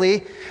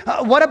generously,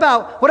 what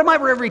about my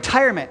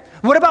retirement?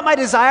 What about my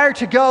desire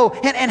to go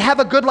and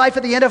have a good life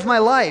at the end of my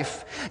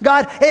life?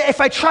 God,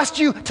 if I trust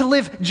you to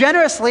live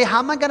generously, how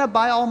am I going to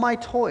buy all my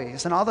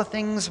toys and all the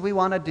things we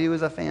want to do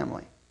as a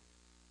family?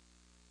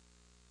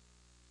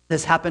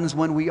 This happens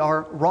when we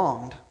are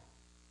wronged.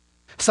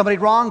 Somebody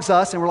wrongs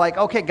us and we're like,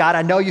 okay, God,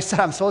 I know you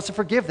said I'm supposed to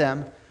forgive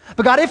them.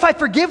 But God, if I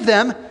forgive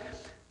them,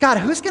 God,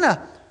 who's going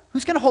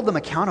to hold them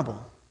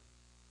accountable?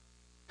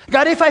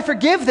 God, if I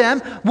forgive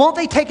them, won't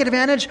they take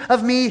advantage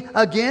of me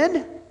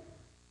again?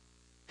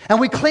 And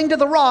we cling to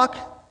the rock,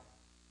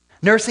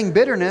 nursing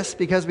bitterness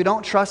because we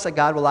don't trust that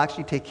God will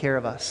actually take care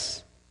of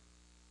us.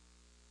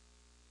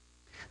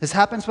 This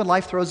happens when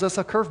life throws us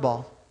a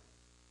curveball.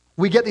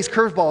 We get these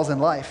curveballs in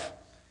life,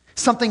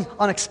 something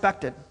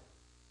unexpected.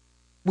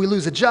 We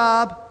lose a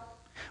job,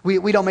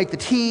 We don't make the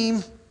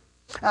team.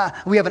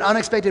 We have an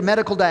unexpected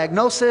medical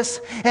diagnosis.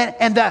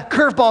 And the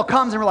curveball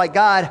comes and we're like,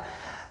 God,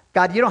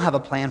 you don't have a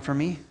plan for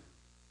me.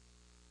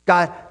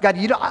 God,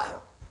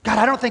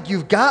 I don't think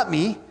you've got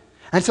me.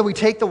 And so we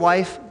take the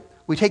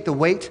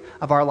weight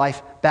of our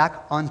life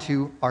back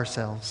onto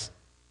ourselves.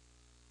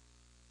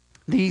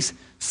 These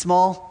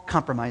small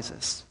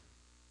compromises,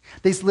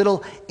 these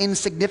little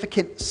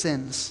insignificant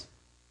sins,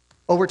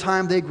 over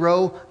time they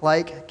grow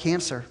like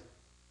cancer.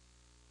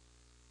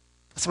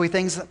 So we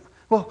think,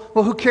 well,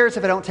 who cares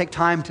if I don't take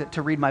time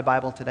to read my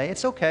Bible today?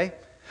 It's okay.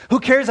 Who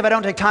cares if I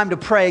don't take time to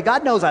pray?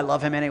 God knows I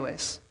love him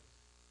anyways.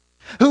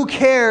 Who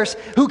cares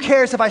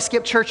if I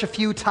skip church a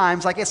few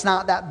times? Like, it's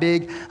not that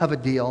big of a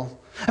deal.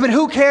 I mean,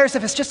 who cares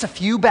if it's just a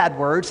few bad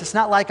words? It's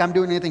not like I'm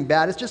doing anything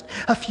bad. It's just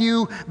a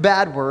few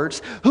bad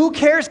words. Who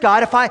cares,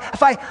 God, if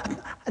I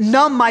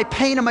numb my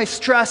pain and my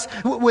stress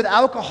with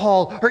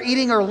alcohol or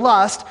eating or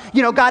lust?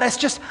 You know, God,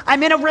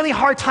 I'm in a really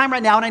hard time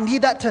right now, and I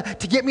need that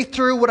to get me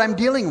through what I'm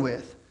dealing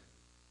with.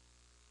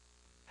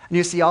 And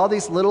you see all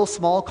these little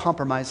small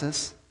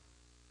compromises,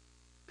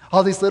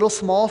 all these little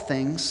small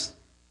things,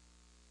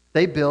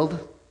 they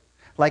build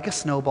like a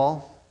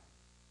snowball.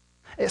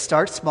 It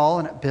starts small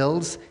and it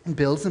builds and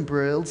builds and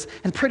builds.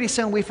 And pretty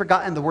soon we've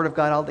forgotten the Word of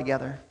God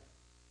altogether.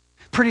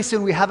 Pretty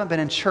soon we haven't been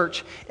in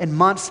church in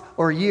months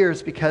or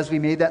years because we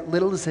made that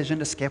little decision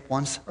to skip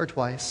once or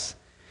twice.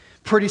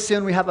 Pretty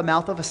soon we have the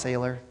mouth of a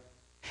sailor.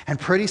 And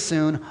pretty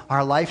soon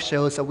our life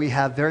shows that we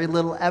have very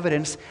little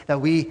evidence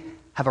that we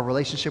have a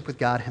relationship with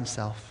God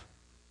himself.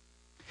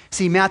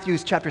 See, Matthew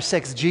chapter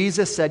 6,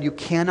 Jesus said you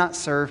cannot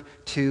serve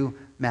two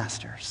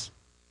masters.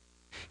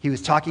 He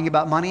was talking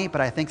about money,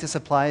 but I think this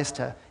applies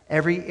to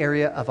every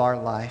area of our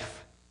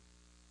life.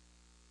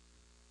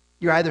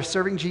 You're either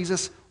serving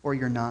Jesus or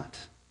you're not.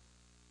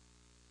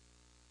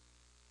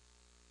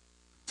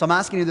 So I'm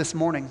asking you this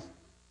morning,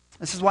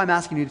 this is why I'm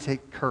asking you to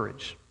take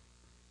courage,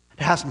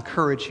 to have some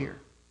courage here.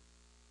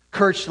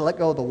 Courage to let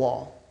go of the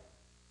wall.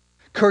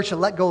 Courage to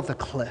let go of the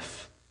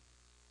cliff.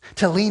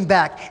 To lean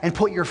back and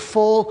put your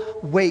full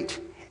weight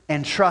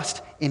and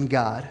trust in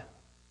God.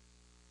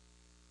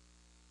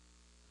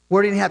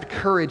 Where do you have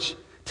courage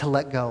to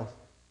let go?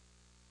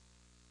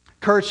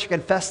 Courage to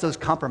confess those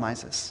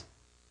compromises.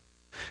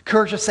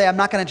 Courage to say, I'm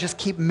not going to just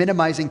keep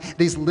minimizing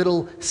these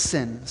little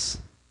sins.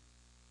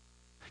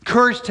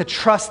 Courage to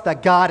trust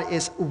that God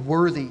is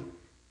worthy.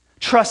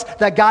 Trust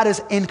that God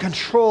is in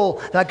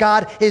control, that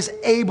God is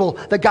able,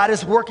 that God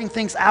is working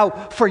things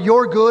out for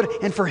your good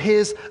and for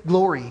his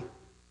glory.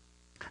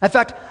 In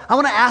fact, I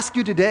want to ask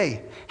you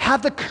today,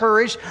 have the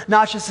courage,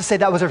 not just to say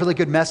that was a really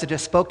good message, it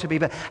spoke to me,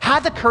 but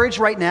have the courage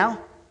right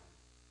now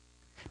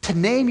to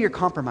name your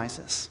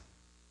compromises.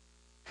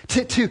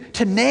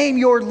 To name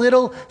your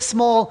little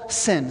small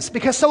sins.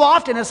 Because so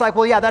often it's like,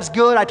 well, yeah, that's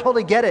good. I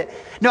totally get it.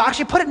 No,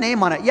 actually put a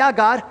name on it. Yeah,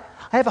 God,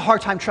 I have a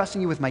hard time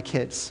trusting you with my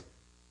kids.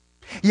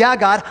 Yeah,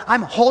 God,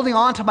 I'm holding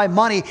on to my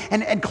money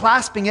and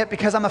clasping it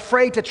because I'm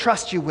afraid to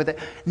trust you with it.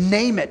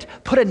 Name it.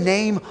 Put a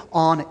name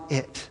on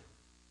it.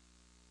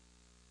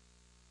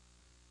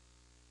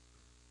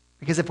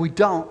 Because if we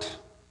don't,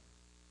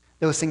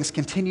 those things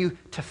continue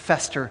to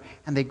fester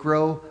and they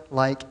grow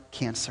like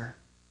cancer.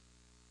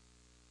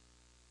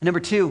 And number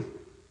two,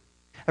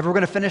 if we're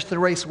going to finish the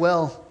race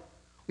well,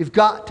 we've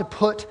got to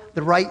put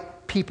the right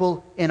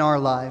people in our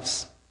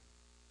lives.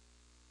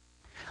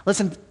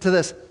 Listen to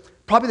this.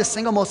 Probably the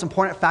single most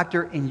important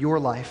factor in your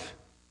life.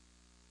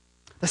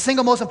 The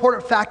single most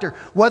important factor,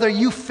 whether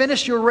you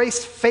finish your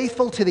race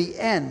faithful to the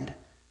end,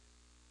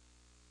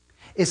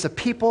 is the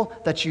people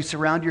that you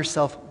surround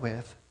yourself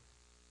with.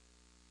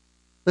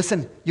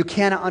 Listen, you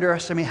cannot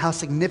underestimate how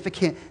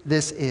significant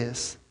this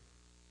is.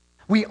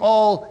 We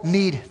all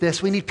need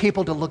this. We need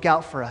people to look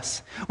out for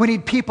us. We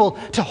need people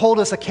to hold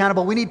us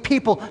accountable. We need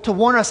people to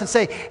warn us and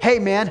say, hey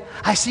man,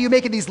 I see you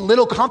making these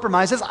little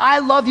compromises. I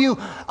love you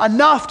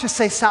enough to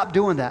say stop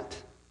doing that.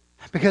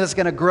 Because it's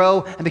going to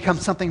grow and become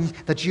something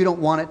that you don't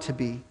want it to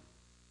be.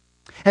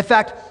 In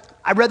fact,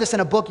 I read this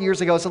in a book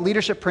years ago. It's a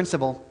leadership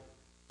principle.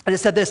 And it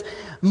said this: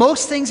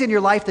 most things in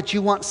your life that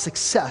you want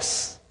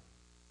success,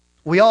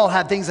 we all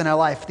have things in our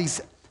life,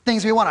 these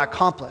things we want to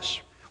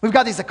accomplish. We've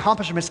got these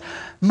accomplishments.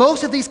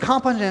 Most of these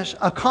accomplishments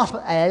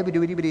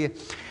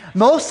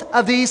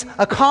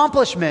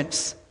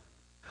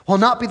will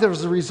not be the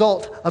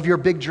result of your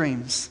big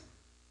dreams.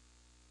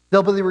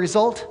 They'll be the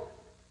result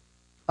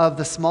of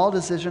the small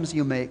decisions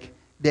you make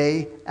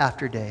day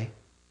after day.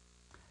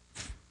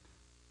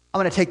 I'm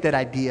going to take that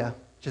idea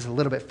just a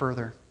little bit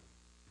further.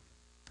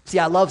 See,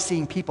 I love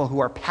seeing people who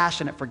are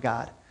passionate for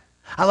God.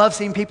 I love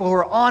seeing people who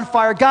are on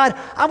fire. God,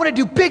 I want to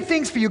do big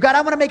things for you. God,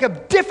 I want to make a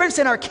difference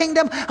in our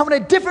kingdom. I want a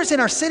difference in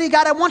our city.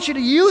 God, I want you to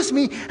use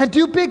me and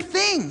do big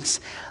things.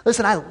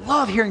 Listen, I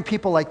love hearing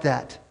people like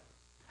that.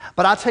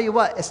 But I'll tell you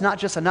what, it's not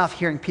just enough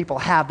hearing people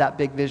have that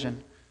big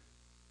vision.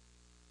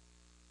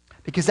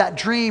 Because that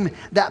dream,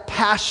 that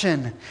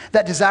passion,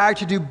 that desire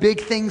to do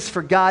big things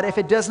for God, if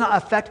it does not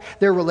affect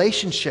their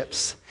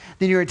relationships,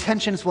 then your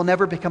intentions will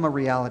never become a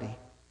reality.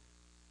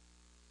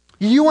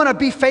 You want to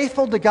be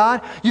faithful to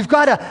God? You've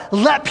got to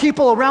let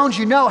people around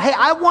you know, hey,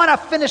 I want to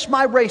finish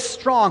my race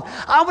strong.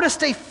 I want to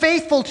stay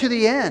faithful to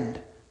the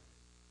end.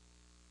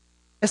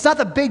 It's not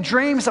the big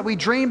dreams that we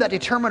dream that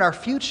determine our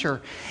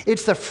future.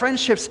 It's the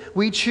friendships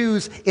we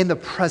choose in the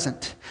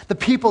present. The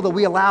people that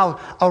we allow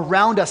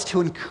around us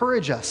to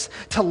encourage us,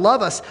 to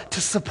love us,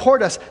 to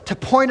support us, to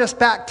point us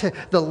back to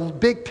the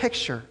big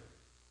picture.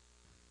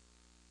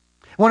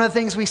 One of the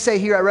things we say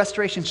here at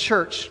Restoration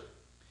Church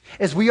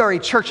is we are a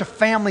church, a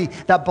family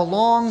that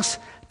belongs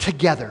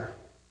together.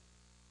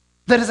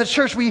 That as a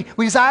church, we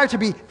desire to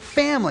be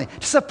family,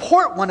 to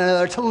support one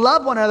another, to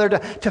love one another,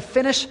 to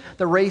finish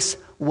the race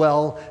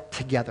well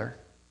together.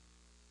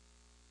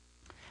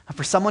 And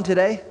for someone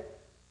today,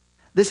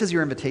 this is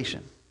your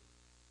invitation.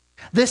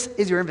 This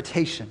is your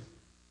invitation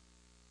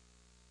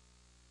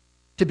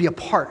to be a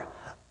part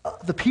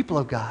of the people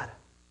of God.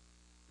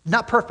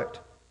 Not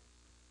perfect,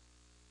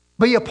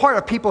 but be a part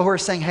of people who are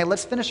saying, hey,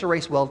 let's finish the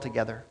race well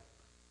together.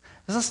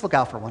 Let's look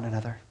out for one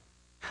another.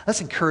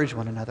 Let's encourage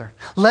one another.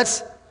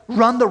 Let's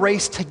run the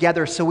race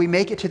together so we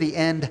make it to the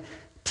end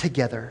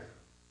together.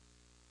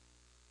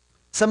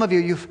 Some of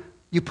you,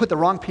 you put the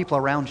wrong people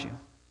around you.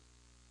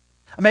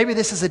 Maybe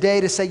this is a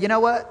day to say, you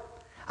know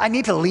what? I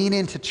need to lean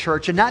into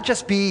church and not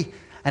just be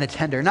an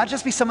attender, not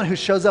just be someone who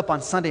shows up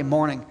on Sunday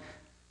morning,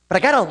 but I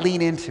got to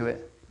lean into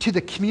it, to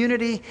the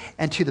community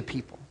and to the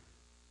people.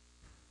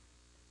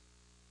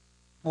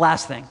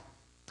 Last thing,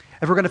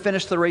 if we're going to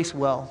finish the race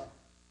well,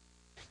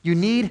 you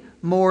need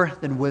more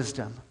than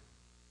wisdom.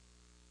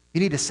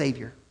 You need a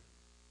Savior.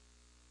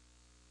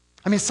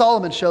 I mean,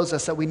 Solomon shows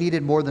us that we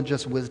needed more than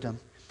just wisdom.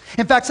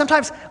 In fact,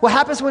 sometimes what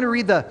happens when we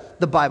read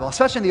the Bible,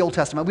 especially in the Old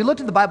Testament, we look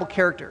at the Bible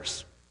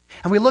characters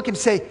and we look and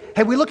say,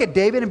 hey, we look at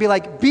David and be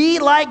like, be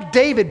like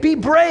David, be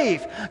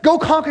brave, go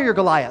conquer your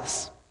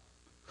Goliaths.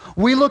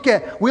 We look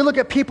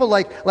at people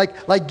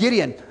like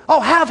Gideon. Oh,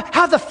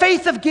 have the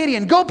faith of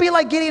Gideon. Go be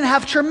like Gideon,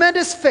 have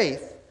tremendous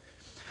faith.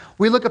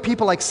 We look at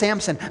people like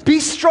Samson.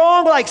 Be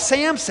strong like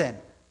Samson.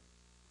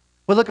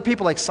 We look at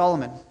people like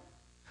Solomon.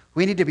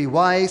 We need to be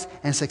wise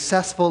and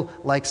successful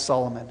like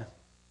Solomon.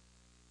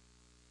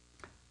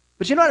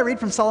 But you know what I read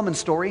from Solomon's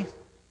story?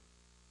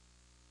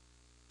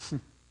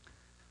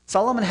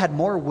 Solomon had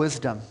more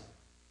wisdom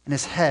in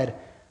his head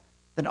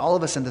than all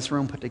of us in this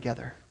room put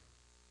together.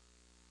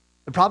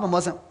 The problem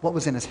wasn't what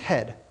was in his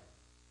head.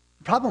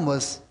 The problem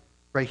was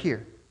right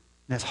here,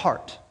 in his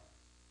heart.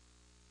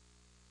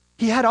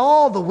 He had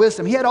all the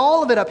wisdom. He had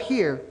all of it up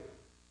here.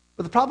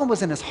 But the problem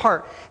was in his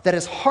heart, that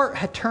his heart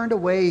had turned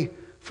away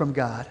from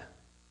God.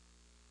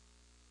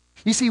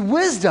 You see,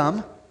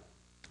 wisdom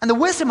and the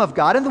wisdom of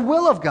God and the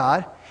will of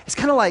God is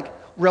kind of like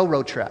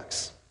railroad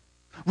tracks.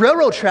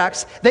 Railroad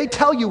tracks, they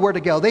tell you where to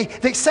go.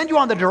 They send you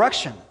on the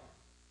direction.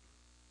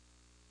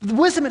 The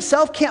wisdom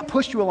itself can't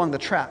push you along the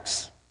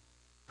tracks.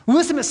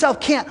 Wisdom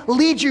itself can't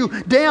lead you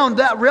down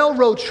that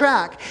railroad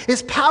track.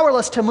 It's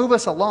powerless to move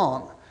us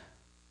along.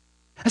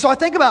 And so I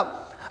think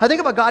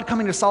about God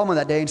coming to Solomon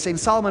that day and saying,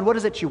 Solomon, what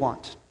is it you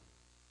want?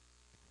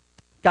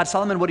 God,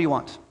 Solomon, what do you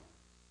want?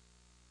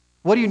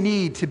 What do you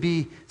need to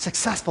be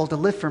successful, to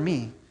live for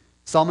me?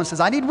 Solomon says,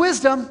 I need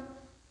wisdom. And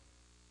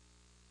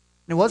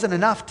it wasn't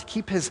enough to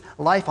keep his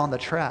life on the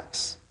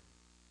tracks.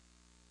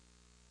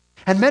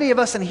 And many of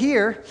us in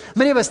here,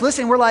 many of us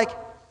listening, we're like,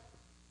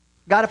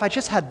 God, if I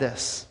just had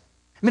this.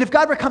 I mean, if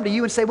God were to come to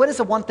you and say, what is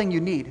the one thing you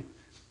need?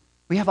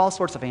 We have all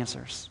sorts of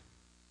answers.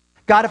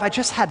 God, if I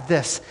just had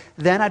this,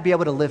 then I'd be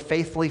able to live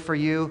faithfully for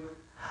you.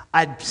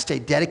 I'd stay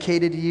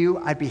dedicated to you.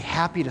 I'd be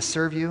happy to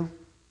serve you.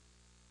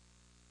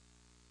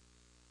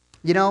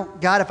 You know,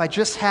 God, if I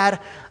just had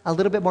a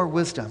little bit more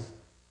wisdom,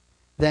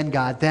 then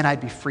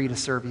I'd be free to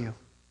serve you.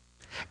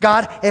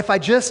 God, if I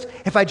just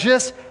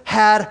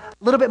had a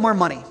little bit more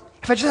money,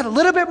 if I just had a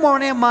little bit more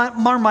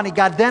money,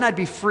 God, then I'd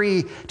be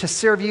free to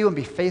serve you and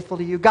be faithful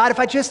to you. God, if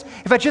I just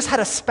had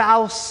a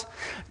spouse,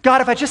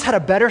 God, if I just had a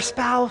better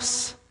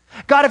spouse,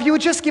 God, if you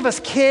would just give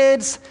us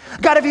kids,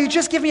 God, if you would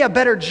just give me a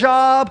better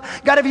job,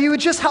 God, if you would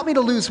just help me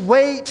to lose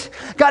weight,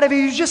 God, if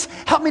you would just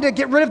help me to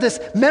get rid of this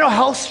mental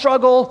health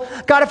struggle,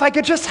 God, if I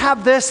could just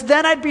have this,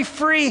 then I'd be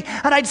free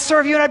and I'd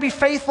serve you and I'd be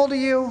faithful to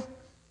you.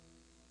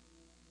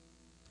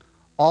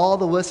 All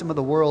the wisdom of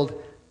the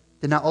world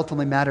did not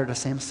ultimately matter to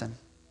Samson.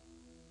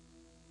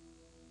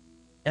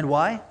 And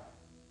why?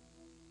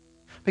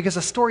 Because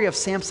the story of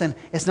Samson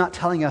is not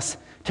telling us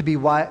to be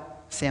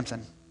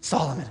Solomon.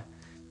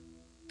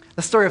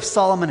 The story of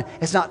Solomon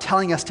is not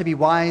telling us to be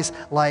wise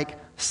like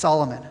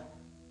Solomon.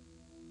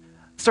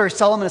 The story of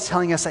Solomon is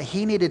telling us that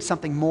he needed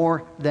something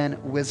more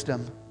than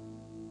wisdom.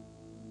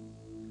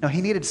 No,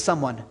 he needed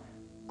someone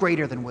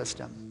greater than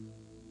wisdom.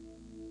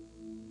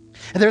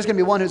 And there's going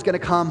to be one who's going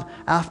to come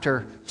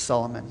after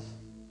Solomon.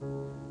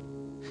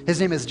 His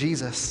name is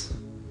Jesus.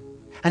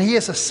 And he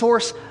is the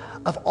source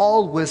of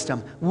all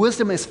wisdom.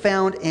 Wisdom is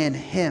found in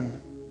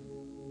him.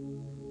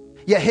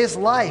 Yet his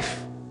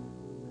life,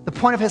 the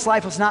point of his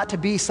life was not to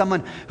be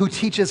someone who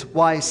teaches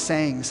wise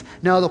sayings.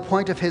 No, the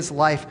point of his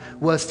life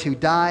was to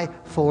die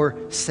for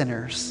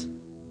sinners.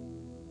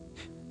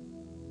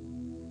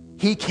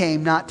 He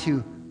came not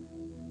to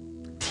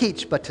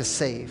teach, but to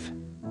save.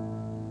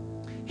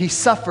 He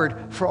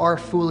suffered for our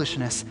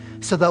foolishness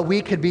so that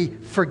we could be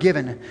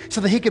forgiven,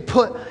 so that he could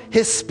put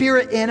his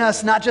Spirit in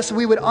us, not just so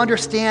we would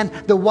understand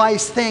the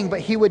wise thing, but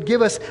he would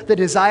give us the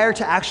desire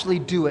to actually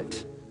do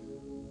it.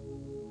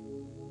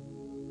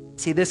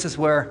 See, this is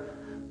where,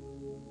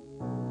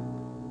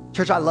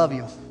 church, I love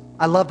you.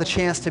 I love the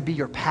chance to be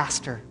your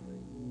pastor,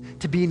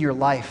 to be in your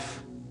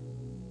life.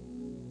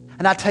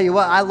 And I tell you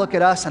what, I look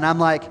at us and I'm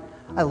like,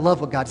 I love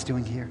what God's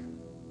doing here.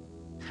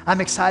 I'm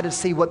excited to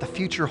see what the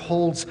future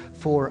holds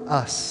for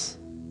us.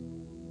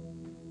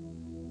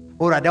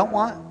 What I don't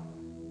want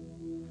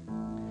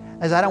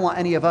is I don't want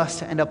any of us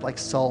to end up like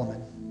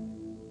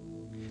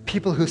Solomon.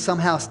 People who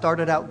somehow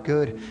started out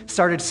good,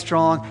 started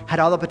strong, had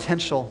all the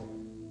potential,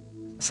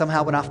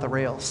 somehow went off the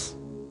rails,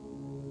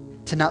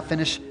 to not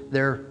finish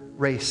their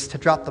race, to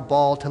drop the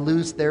ball, to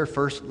lose their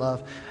first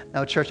love.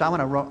 No, church, I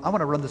want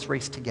to run this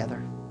race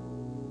together.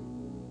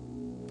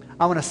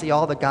 I want to see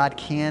all that God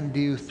can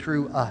do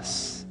through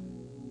us.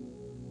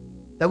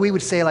 That we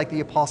would say, like the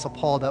Apostle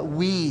Paul, that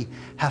we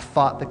have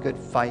fought the good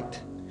fight.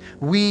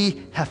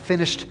 We have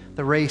finished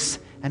the race,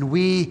 and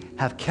we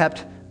have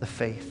kept the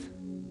faith.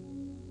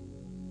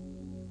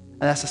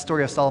 And that's the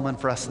story of Solomon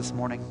for us this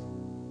morning.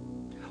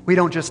 We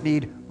don't just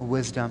need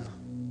wisdom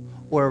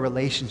or a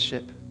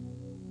relationship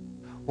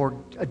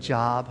or a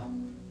job.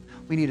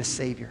 We need a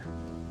Savior.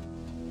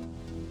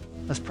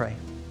 Let's pray.